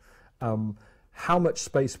method, how much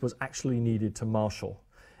space was actually needed to marshal.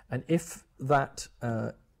 And if that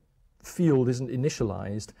field isn't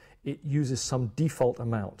initialized, it uses some default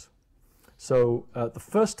amount. So the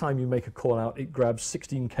first time you make a call out, it grabs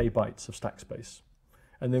 16K bytes of stack space.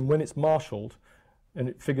 And then when it's marshaled and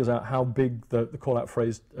it figures out how big the call out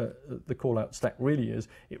phrase, the call out stack really is,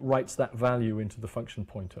 it writes that value into the function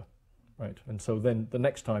pointer. Right? And so then the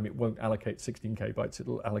next time it won't allocate 16K bytes,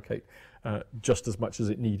 it'll allocate just as much as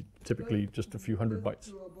it needs, typically just a few hundred bytes.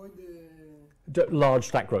 To avoid the large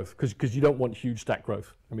stack growth, because you don't want huge stack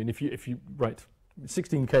growth. I mean, if you right,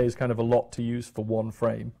 16K is kind of a lot to use for one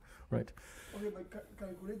frame, right? Okay, but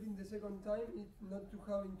calculating the second time, it's not to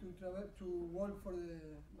having to travel to walk for the.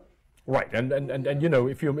 Right, and you know,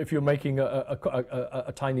 if you're making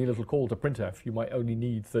a tiny little call to printf, you might only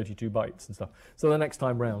need 32 bytes and stuff. So the next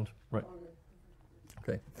time round, right?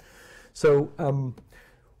 Okay. So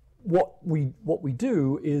what we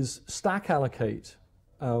do is stack allocate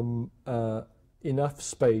enough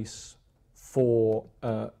space for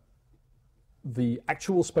the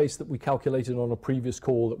actual space that we calculated on a previous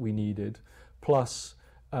call that we needed, plus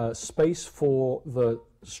space for the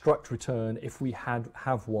struct return if we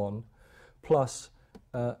have one, plus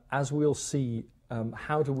as we'll see,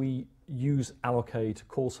 how do we use allocate to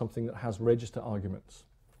call something that has register arguments.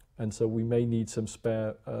 And so we may need some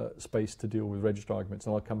spare space to deal with register arguments,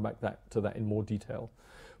 and I'll come back to that in more detail.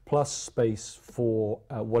 Plus space for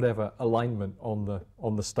whatever alignment on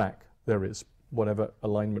the stack there is, whatever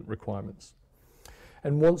alignment requirements.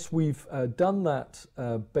 And once we've done that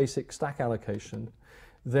basic stack allocation,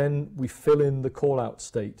 then we fill in the callout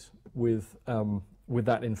state with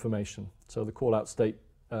that information. So the callout state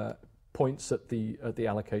points at the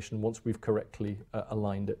allocation once we've correctly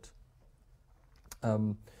aligned it.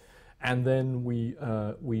 And then we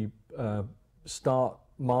start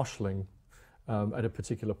marshalling at a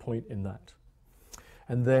particular point in that.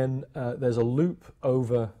 And then there's a loop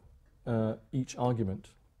over each argument.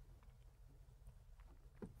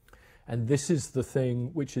 And this is the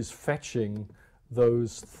thing which is fetching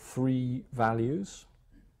those 3 values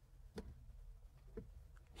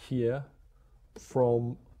here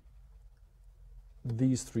from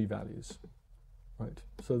these 3 values, right?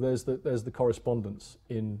 So there's the correspondence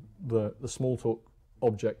in the Smalltalk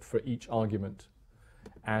object for each argument,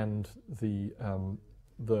 and the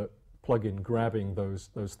plugin grabbing those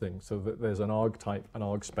things, so that there's an arg type, an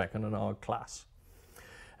arg spec, and an arg class.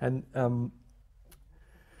 And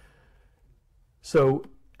so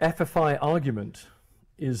FFI argument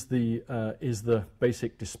is the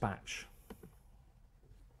basic dispatch.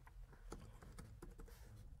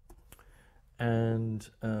 And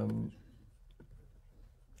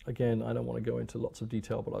again, I don't want to go into lots of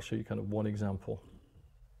detail, but I'll show you kind of one example.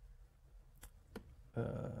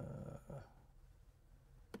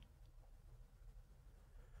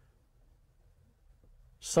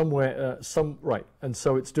 Right, and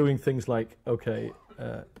so it's doing things like, okay,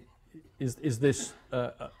 is this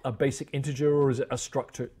a basic integer, or is it a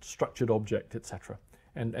structured object, etc.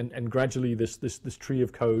 And gradually this tree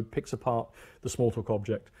of code picks apart the Smalltalk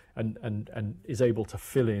object and is able to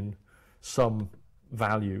fill in some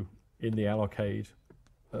value in the allocate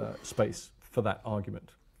space for that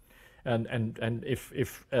argument. And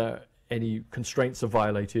if any constraints are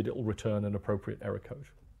violated, it will return an appropriate error code.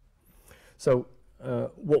 So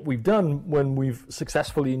what we've done when we've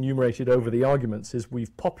successfully enumerated over the arguments is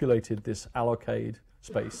we've populated this allocate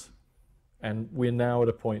space, and we're now at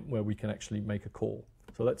a point where we can actually make a call.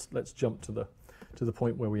 So let's jump to the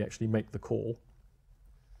point where we actually make the call,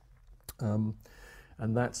 and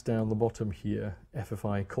that's down the bottom here,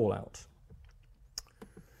 FFI callout.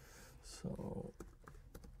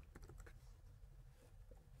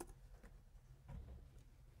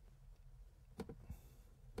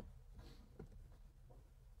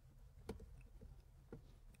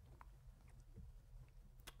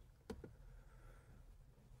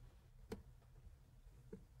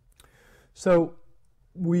 So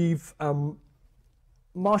we've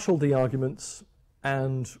marshaled the arguments,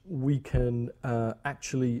 and we can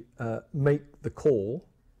actually make the call.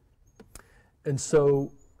 And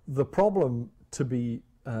so the problem to be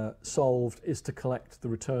solved is to collect the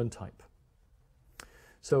return type.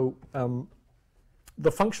 So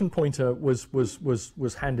the function pointer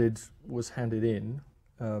was handed in,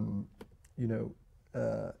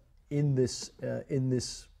 in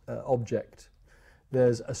this object.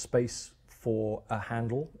 There's a space for a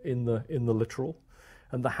handle in the literal,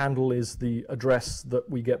 and the handle is the address that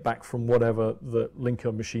we get back from whatever the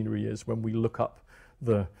linker machinery is when we look up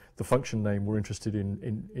the function name we're interested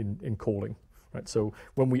in calling. Right? So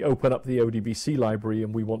when we open up the ODBC library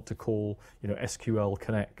and we want to call SQL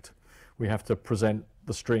connect, we have to present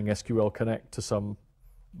the string SQL connect to some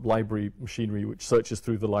library machinery which searches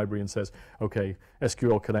through the library and says, okay,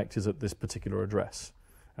 SQL connect is at this particular address,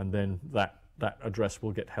 and then that address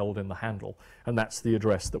will get held in the handle, and that's the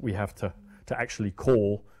address that we have to actually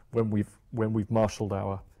call when we've marshaled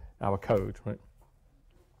our code, right?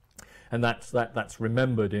 And that's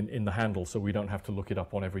remembered in the handle, so we don't have to look it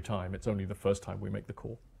up on every time. It's only the first time we make the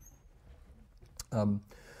call.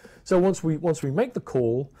 So once we make the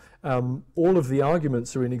call, all of the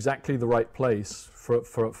arguments are in exactly the right place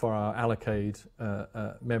for our allocate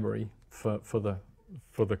memory for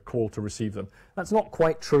the call to receive them. That's not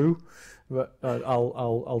quite true, but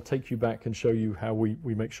I'll take you back and show you how we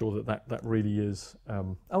make sure that really is.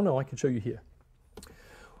 Oh no, I can show you here.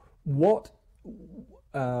 What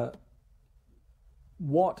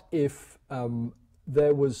if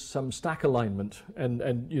there was some stack alignment, and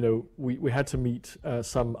we had to meet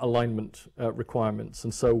some alignment requirements,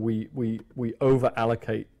 and so we over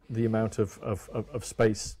allocate the amount of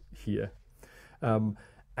space here,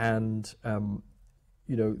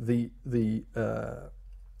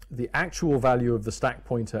 the actual value of the stack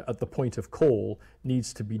pointer at the point of call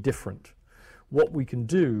needs to be different. What we can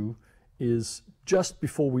do is, just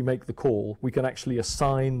before we make the call, we can actually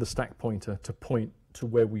assign the stack pointer to point to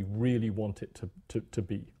where we really want it to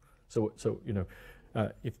be. So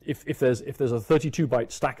if there's a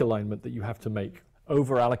 32-byte stack alignment that you have to make,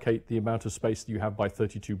 over allocate the amount of space that you have by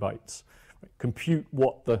 32 bytes. Compute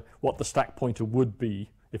what the stack pointer would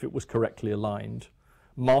be if it was correctly aligned.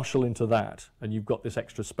 Marshal into that, and you've got this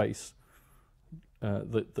extra space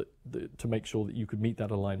to make sure that you could meet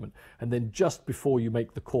that alignment. And then just before you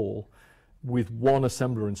make the call, with one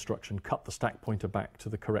assembler instruction, cut the stack pointer back to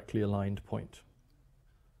the correctly aligned point,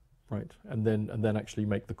 right? And then actually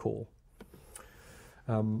make the call.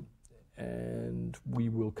 And we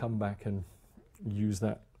will come back and use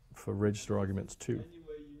that for register arguments too.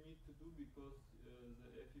 Anyway, you need to do, because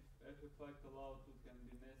the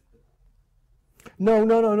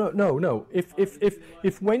No.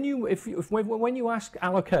 If when you ask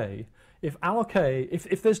allocate,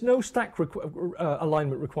 if there's no stack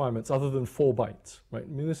alignment requirements other than 4 bytes, right? I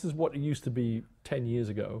mean, this is what it used to be 10 years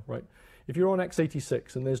ago, right? If you're on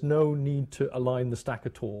x86 and there's no need to align the stack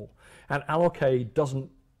at all, and allocate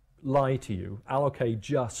doesn't lie to you, allocate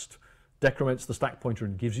just decrements the stack pointer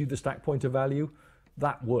and gives you the stack pointer value,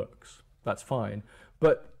 that works. That's fine.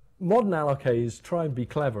 But modern allocates try and be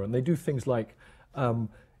clever, and they do things like,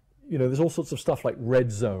 you know, there's all sorts of stuff like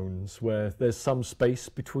red zones where there's some space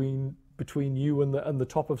between you and the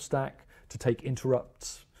top of stack to take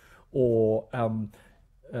interrupts, or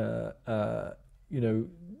you know,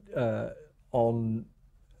 on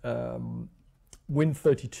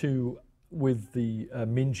Win32 with the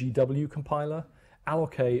MinGW compiler,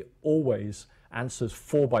 allocate always answers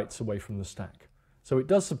 4 bytes away from the stack. So it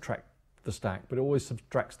does subtract the stack, but it always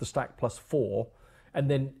subtracts the stack plus 4, and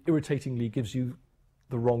then irritatingly gives you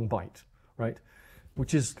the wrong byte, right?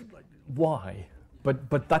 Which is like, why?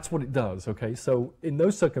 But that's what it does, okay? So in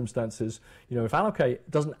those circumstances, you know, if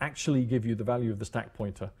allocate doesn't actually give you the value of the stack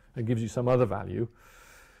pointer and gives you some other value,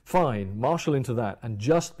 fine, marshal into that, and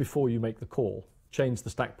just before you make the call, change the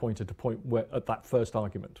stack pointer to point where, at that first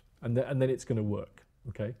argument, and then it's going to work,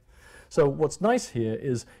 okay? So what's nice here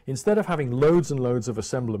is, instead of having loads and loads of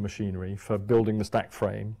assembler machinery for building the stack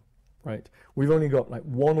frame, right, we've only got like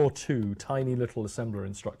 1 or 2 tiny little assembler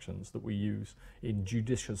instructions that we use in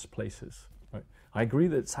judicious places, right? I agree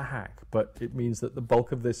that it's a hack, but it means that the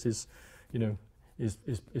bulk of this is, you know, is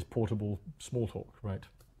portable Smalltalk, right?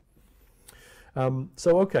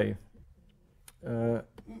 So okay,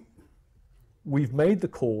 we've made the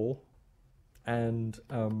call, and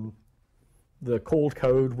the called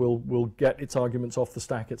code will get its arguments off the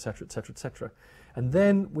stack, etc., etc., etc. And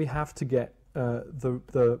then we have to get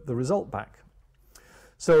the result back.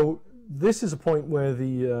 So this is a point where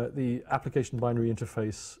the application binary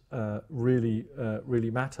interface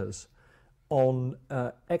really matters. On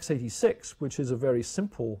x86, which is a very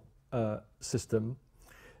simple system,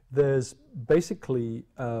 there's basically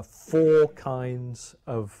 4 kinds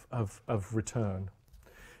of return.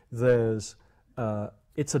 There's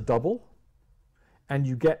it's a double, and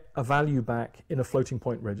you get a value back in a floating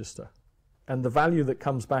point register, and the value that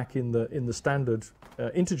comes back in the standard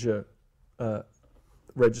integer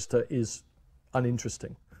register is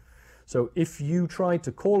uninteresting. So if you try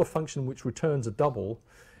to call a function which returns a double,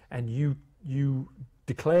 and you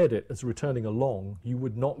declared it as returning a long, you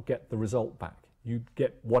would not get the result back. You'd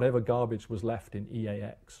get whatever garbage was left in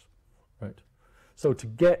EAX, right? So to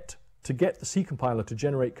get the C compiler to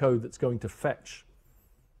generate code that's going to fetch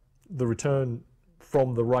the return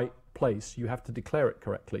from the right place, you have to declare it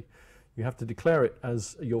correctly. You have to declare it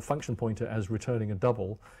as your function pointer as returning a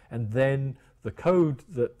double, and then the code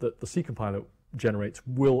that the C compiler generates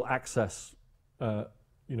will access, you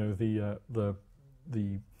know, the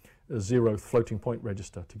 0th floating point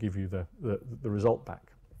register to give you the result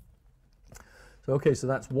back. So okay, so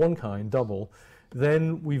that's one kind, double.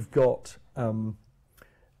 Then we've got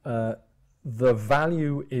the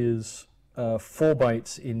value is 4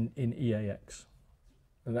 bytes in EAX.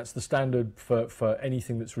 And that's the standard for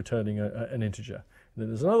anything that's returning an integer. And then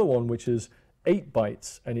there's another one which is 8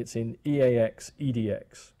 bytes, and it's in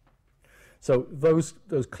INRIA-CEA-EDF. So those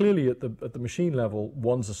clearly at the machine level,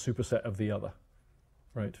 one's a superset of the other,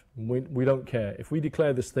 right? We don't care. If we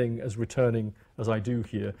declare this thing as returning, as I do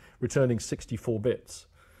here, returning 64 bits,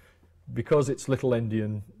 because it's little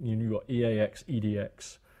endian, you've got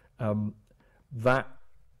INRIA-CEA-EDF,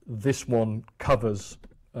 this one covers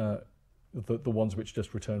the ones which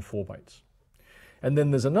just return 4 bytes. And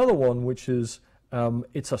then there's another one which is,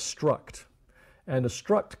 it's a struct. And a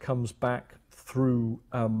struct comes back through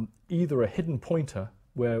either a hidden pointer,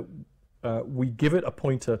 where we give it a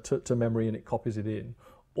pointer to memory and it copies it in,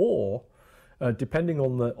 or depending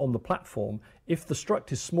on the platform, if the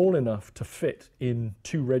struct is small enough to fit in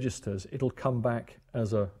 2 registers, it'll come back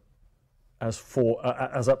as up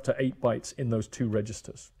to 8 bytes in those 2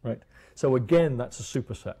 registers, right? So again, that's a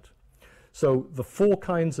superset. So the 4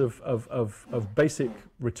 kinds of basic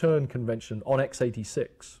return convention on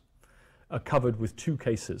x86 are covered with 2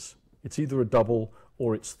 cases. It's either a double,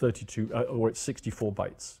 or it's 32, or it's 64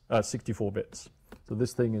 bytes, 64 bits. So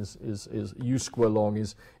this thing is u square long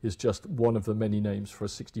is just one of the many names for a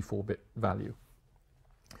 64-bit value.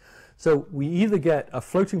 So we either get a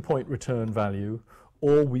floating point return value,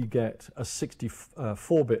 or we get a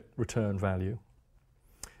 64-bit return value.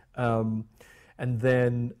 And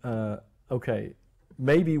then, okay,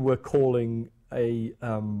 maybe we're calling a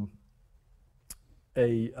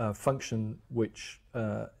function which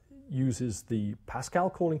uses the Pascal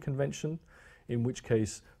calling convention in which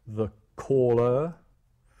case the caller,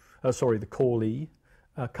 the callee,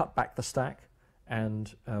 cut back the stack,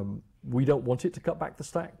 and we don't want it to cut back the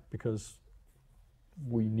stack because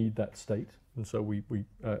we need that state, and so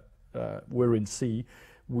we're in C.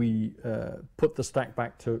 We put the stack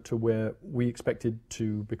back to where we expected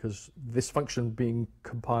to, because this function being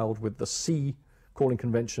compiled with the C calling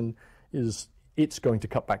convention it's going to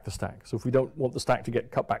cut back the stack. So if we don't want the stack to get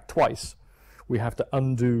cut back twice, we have to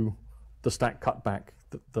undo the stack cutback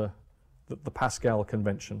that the Pascal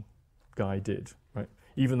convention guy did, right?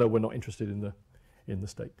 Even though we're not interested in the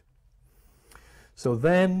state. So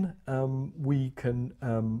then we can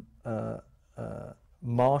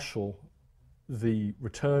marshal the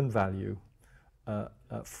return value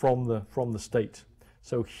from the state.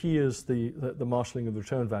 So here's the marshalling of the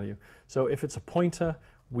return value. So if it's a pointer,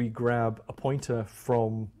 we grab a pointer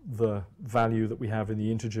from the value that we have in the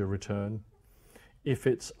integer return. If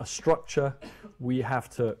it's a structure, we have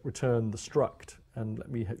to return the struct. And let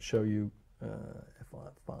me show you if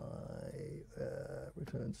I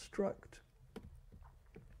return struct.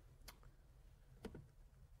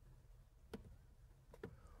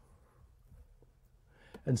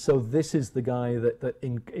 And so this is the guy that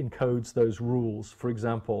encodes those rules. For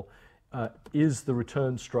example, does the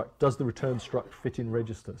return struct fit in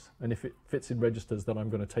registers? And if it fits in registers, then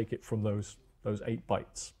I'm going to take it from those 8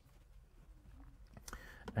 bytes.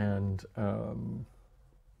 And return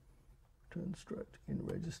struct in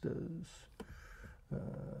registers,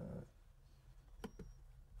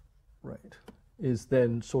 right, is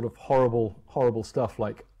then sort of horrible stuff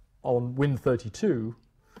like on Win32.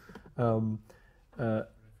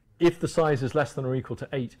 If the size is less than or equal to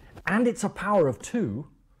 8, and it's a power of 2,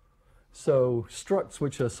 so structs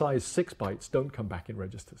which are size 6 bytes don't come back in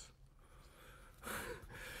registers.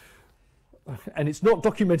 And it's not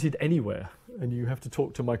documented anywhere, and you have to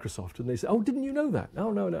talk to Microsoft, and they say, oh, didn't you know that?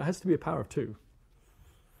 Oh, no, it has to be a power of 2.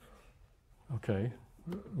 Okay,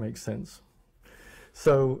 makes sense.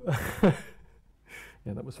 So,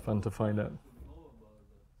 yeah, that was fun to find out.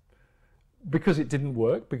 Because it didn't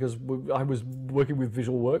work, because I was working with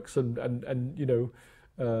VisualWorks, and you know,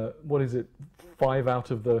 what is it? 5 out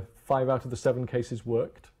of the 7 cases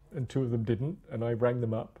worked, and 2 of them didn't, and I rang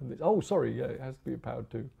them up, and oh, sorry, yeah, it has to be powered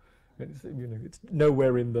 2. It's, you know, it's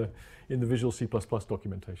nowhere in the Visual C++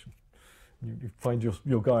 documentation. You find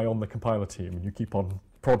your guy on the compiler team, and you keep on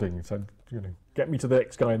prodding, and say, you know, get me to the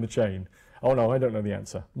next guy in the chain. Oh no, I don't know the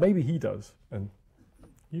answer. Maybe he does, and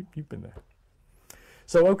you've been there.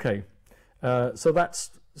 So okay. So that's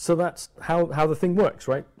how the thing works,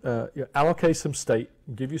 right? You allocate some state,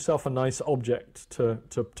 give yourself a nice object to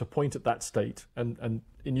point at that state, and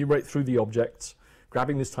enumerate through the objects,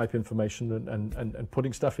 grabbing this type information and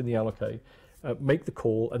putting stuff in the allocate, make the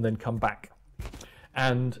call, and then come back.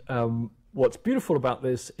 And what's beautiful about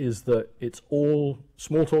this is that it's all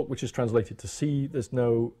Smalltalk, which is translated to C. There's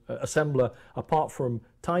no assembler apart from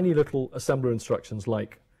tiny little assembler instructions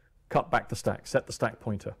like cut back the stack, set the stack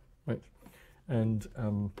pointer, right? And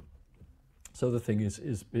so the thing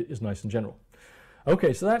is nice and general.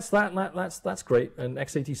 Okay, so that's great, and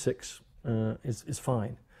x86 is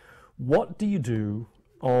fine. What do you do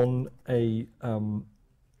on a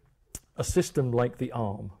system like the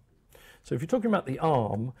ARM? So if you're talking about the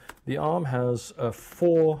ARM has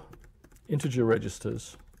 4 integer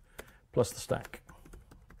registers plus the stack.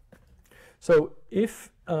 So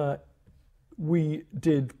if we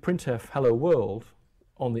did printf hello world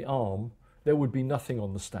on the ARM, there would be nothing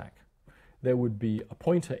on the stack. There would be a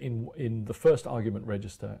pointer in the first argument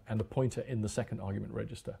register and a pointer in the second argument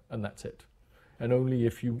register, and that's it. And only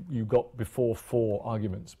if you got before 4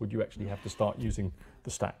 arguments would you actually have to start using the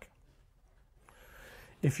stack.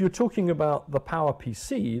 If you're talking about the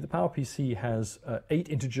PowerPC has 8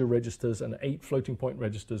 integer registers and 8 floating point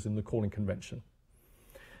registers in the calling convention.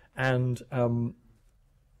 And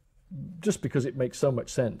just because it makes so much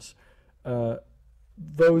sense,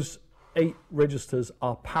 those 8 registers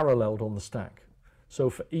are paralleled on the stack. So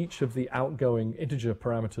for each of the outgoing integer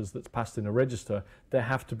parameters that's passed in a register, there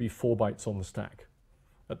have to be 4 bytes on the stack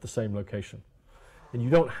at the same location. And you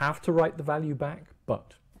don't have to write the value back,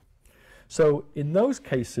 but. So in those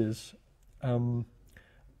cases,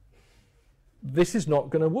 this is not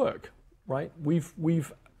going to work, right?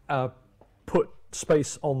 We've put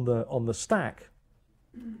space on the stack,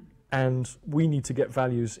 and we need to get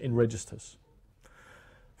values in registers.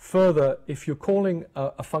 Further, if you're calling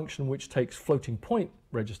a function which takes floating point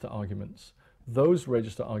register arguments, those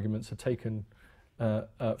register arguments are taken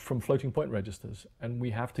from floating point registers, and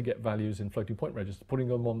we have to get values in floating point registers. Putting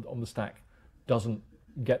them on the stack doesn't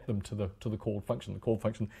get them to the called function. The called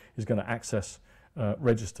function is going to access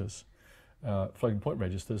registers. floating point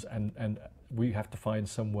registers, and we have to find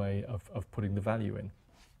some way of putting the value in.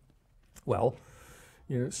 Well,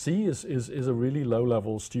 you know, C is a really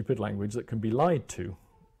low-level, stupid language that can be lied to,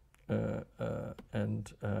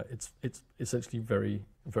 and it's essentially very,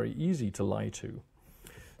 very easy to lie to.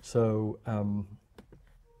 So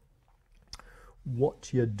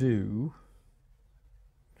what you do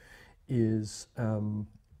is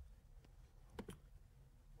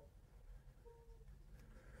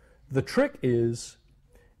the trick is,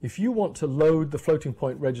 if you want to load the floating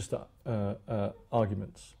point register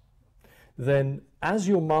arguments, then as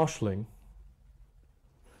you're marshalling,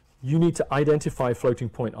 you need to identify floating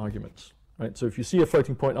point arguments, right? So if you see a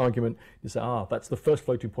floating point argument, you say, ah, that's the first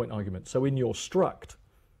floating point argument. So in your struct,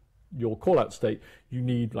 your callout state, you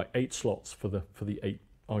need like 8 slots for the 8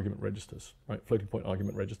 argument registers, right? Floating point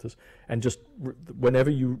argument registers. And just whenever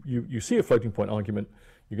you see a floating point argument,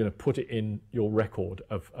 you're going to put it in your record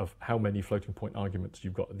of how many floating point arguments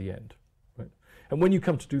you've got at the end, right? And when you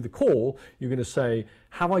come to do the call, you're going to say,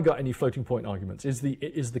 have I got any floating point arguments? Is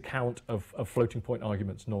the count of floating point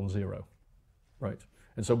arguments non-zero, right?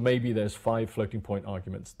 And so maybe there's 5 floating point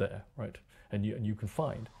arguments there, right? And you can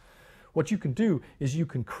find. What you can do is you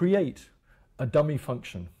can create a dummy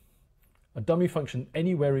function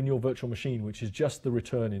anywhere in your virtual machine, which is just the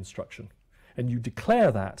return instruction. And you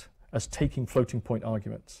declare that as taking floating point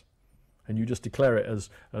arguments. And you just declare it as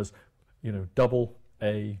you know, double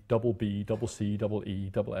A, double B, double C, double E,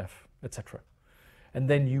 double F, etc. And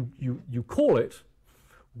then you call it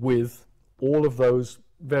with all of those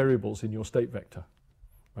variables in your state vector,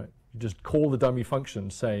 right? You just call the dummy function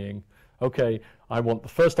saying, okay, I want the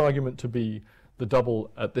first argument to be the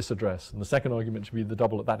double at this address, and the second argument to be the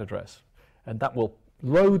double at that address. And that will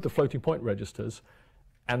load the floating point registers,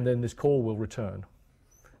 and then this call will return.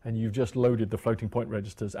 And you've just loaded the floating point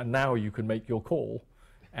registers, and now you can make your call,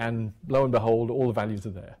 and lo and behold, all the values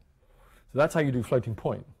are there. So that's how you do floating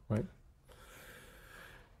point, right?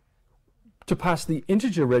 To pass the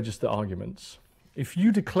integer register arguments, if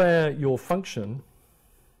you declare your function,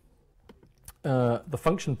 the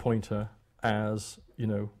function pointer as, you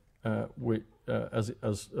know, as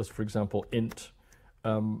for example int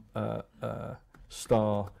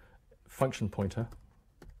star function pointer,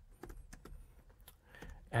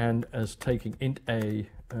 and as taking int A,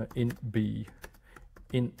 int B,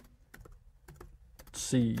 int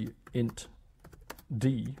C, int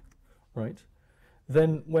D, right?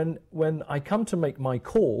 Then when I come to make my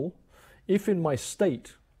call, if in my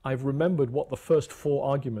state I've remembered what the first 4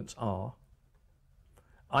 arguments are,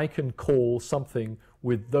 I can call something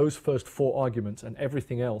with those first 4 arguments and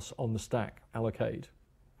everything else on the stack allocate,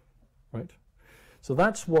 right? So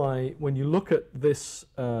that's why when you look at this,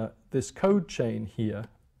 this code chain here,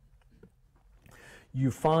 you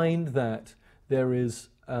find that there is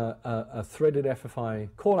a threaded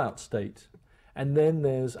FFI callout state, and then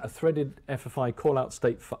there's a threaded FFI callout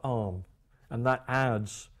state for ARM, and that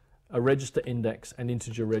adds a register index and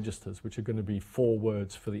integer registers, which are going to be 4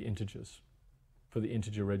 words for the integers, for the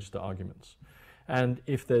integer register arguments. And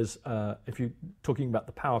if there's, if you're talking about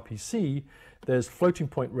the PowerPC, there's floating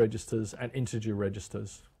point registers and integer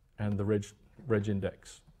registers and the reg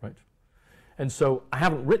index, right? And so I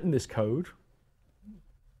haven't written this code,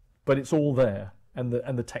 but it's all there, and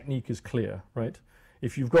the technique is clear, right?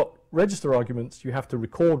 If you've got register arguments, you have to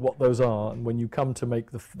record what those are, and when you come to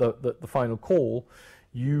make the final call,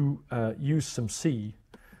 you use some C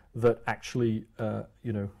that actually,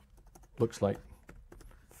 you know, looks like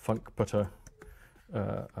funcputter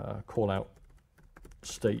call out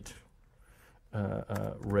state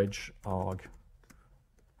reg arg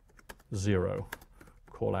 0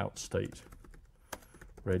 call out state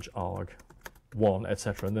reg arg 1,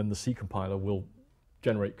 etc. And then the C compiler will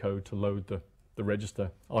generate code to load the register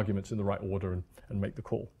arguments in the right order and make the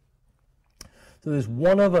call. So there's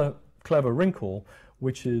one other clever wrinkle,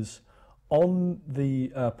 which is on the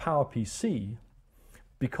PowerPC,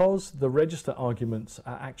 because the register arguments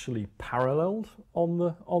are actually paralleled on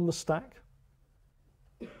the stack.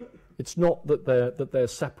 It's not that they're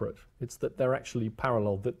separate. It's that they're actually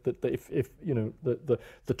parallel. That if you know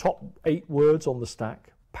the top 8 words on the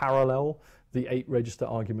stack parallel the 8 register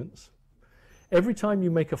arguments. Every time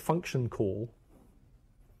you make a function call,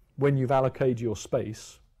 when you've allocated your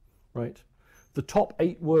space, right, the top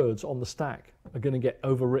 8 words on the stack are going to get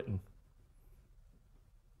overwritten.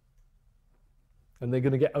 And they're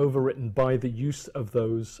going to get overwritten by the use of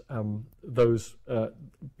those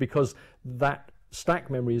because that stack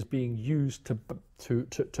memory is being used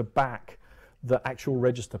to back the actual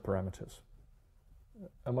register parameters.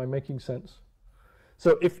 Am I making sense?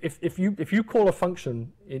 So if you call a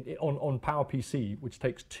function on PowerPC which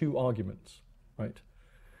takes 2 arguments, right?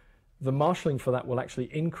 The marshalling for that will actually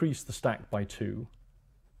increase the stack by 2,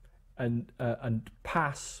 and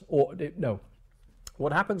pass no.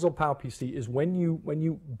 What happens on PowerPC is when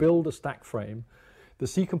you build a stack frame, the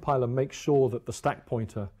C compiler makes sure that the stack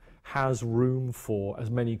pointer has room for as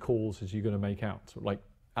many calls as you're going to make out, so like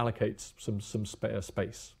allocates some spare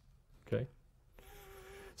space. Okay.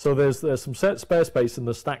 So there's some spare space, and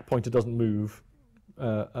the stack pointer doesn't move.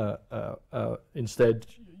 Instead,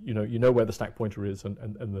 you know where the stack pointer is,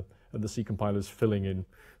 and the C compiler is filling in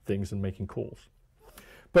things and making calls.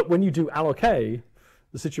 But when you do alloc,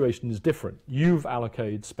 the situation is different. You've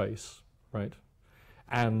allocated space, right?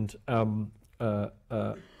 And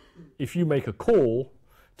if you make a call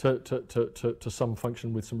to some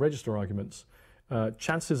function with some register arguments,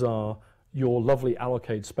 chances are your lovely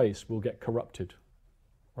allocated space will get corrupted,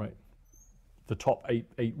 right? The top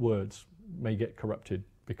eight words may get corrupted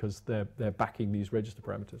because they're backing these register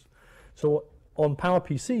parameters. So on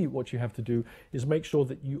PowerPC, what you have to do is make sure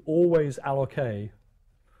that you always allocate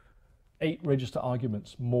 8 register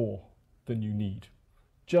arguments more than you need,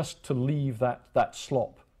 just to leave that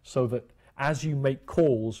slop, so that as you make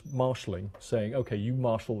calls marshalling, saying, okay, you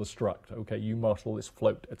marshal the struct, okay, you marshal this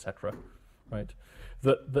float, etc., right,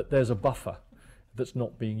 that there's a buffer that's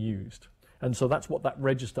not being used. And so that's what that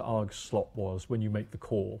register arg slop was when you make the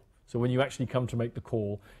call. So when you actually come to make the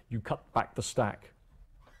call, you cut back the stack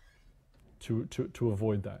to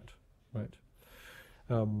avoid that, right?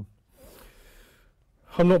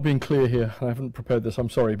 I'm not being clear here. I haven't prepared this. I'm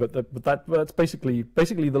sorry, but that's basically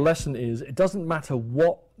the lesson is it doesn't matter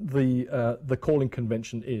what the calling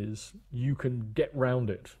convention is. You can get round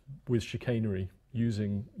it with chicanery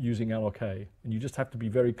using alloc, and you just have to be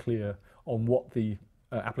very clear on what the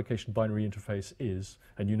application binary interface is,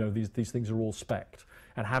 and these things are all spec'd,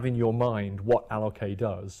 and have in your mind what alloc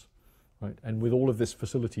does, right? And with all of this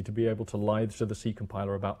facility to be able to lie to the C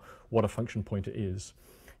compiler about what a function pointer is,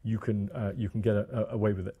 you can get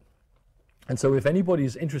away with it. And so if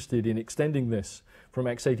anybody's interested in extending this from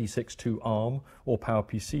x86 to ARM or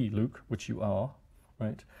PowerPC, Luke, which you are,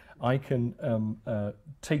 right, I can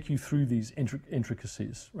take you through these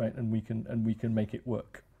intricacies, right, and we can make it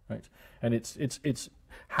work, right? And it's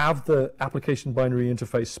have the application binary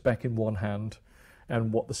interface spec in one hand,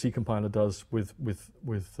 and what the C compiler does with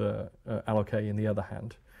alloc in the other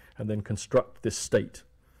hand, and then construct this state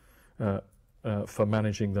for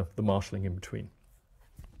managing the marshalling in between.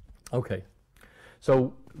 Okay,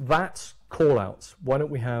 so that's callouts. Why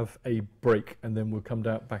don't we have a break, and then we'll come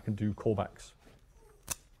back and do callbacks.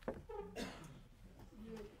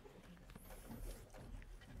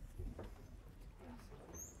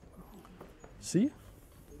 See?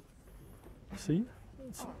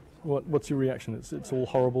 What's your reaction? It's all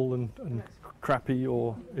horrible and crappy,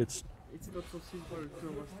 or it's not so simple to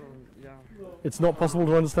understand. Yeah. It's not possible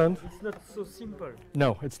to understand? It's not so simple.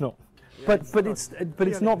 No, it's not. Yeah, But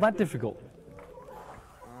it's not that difficult.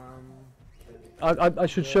 I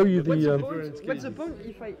should show you the. What's the point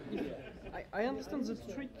if I understand the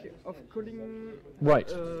trick of calling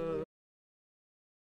right.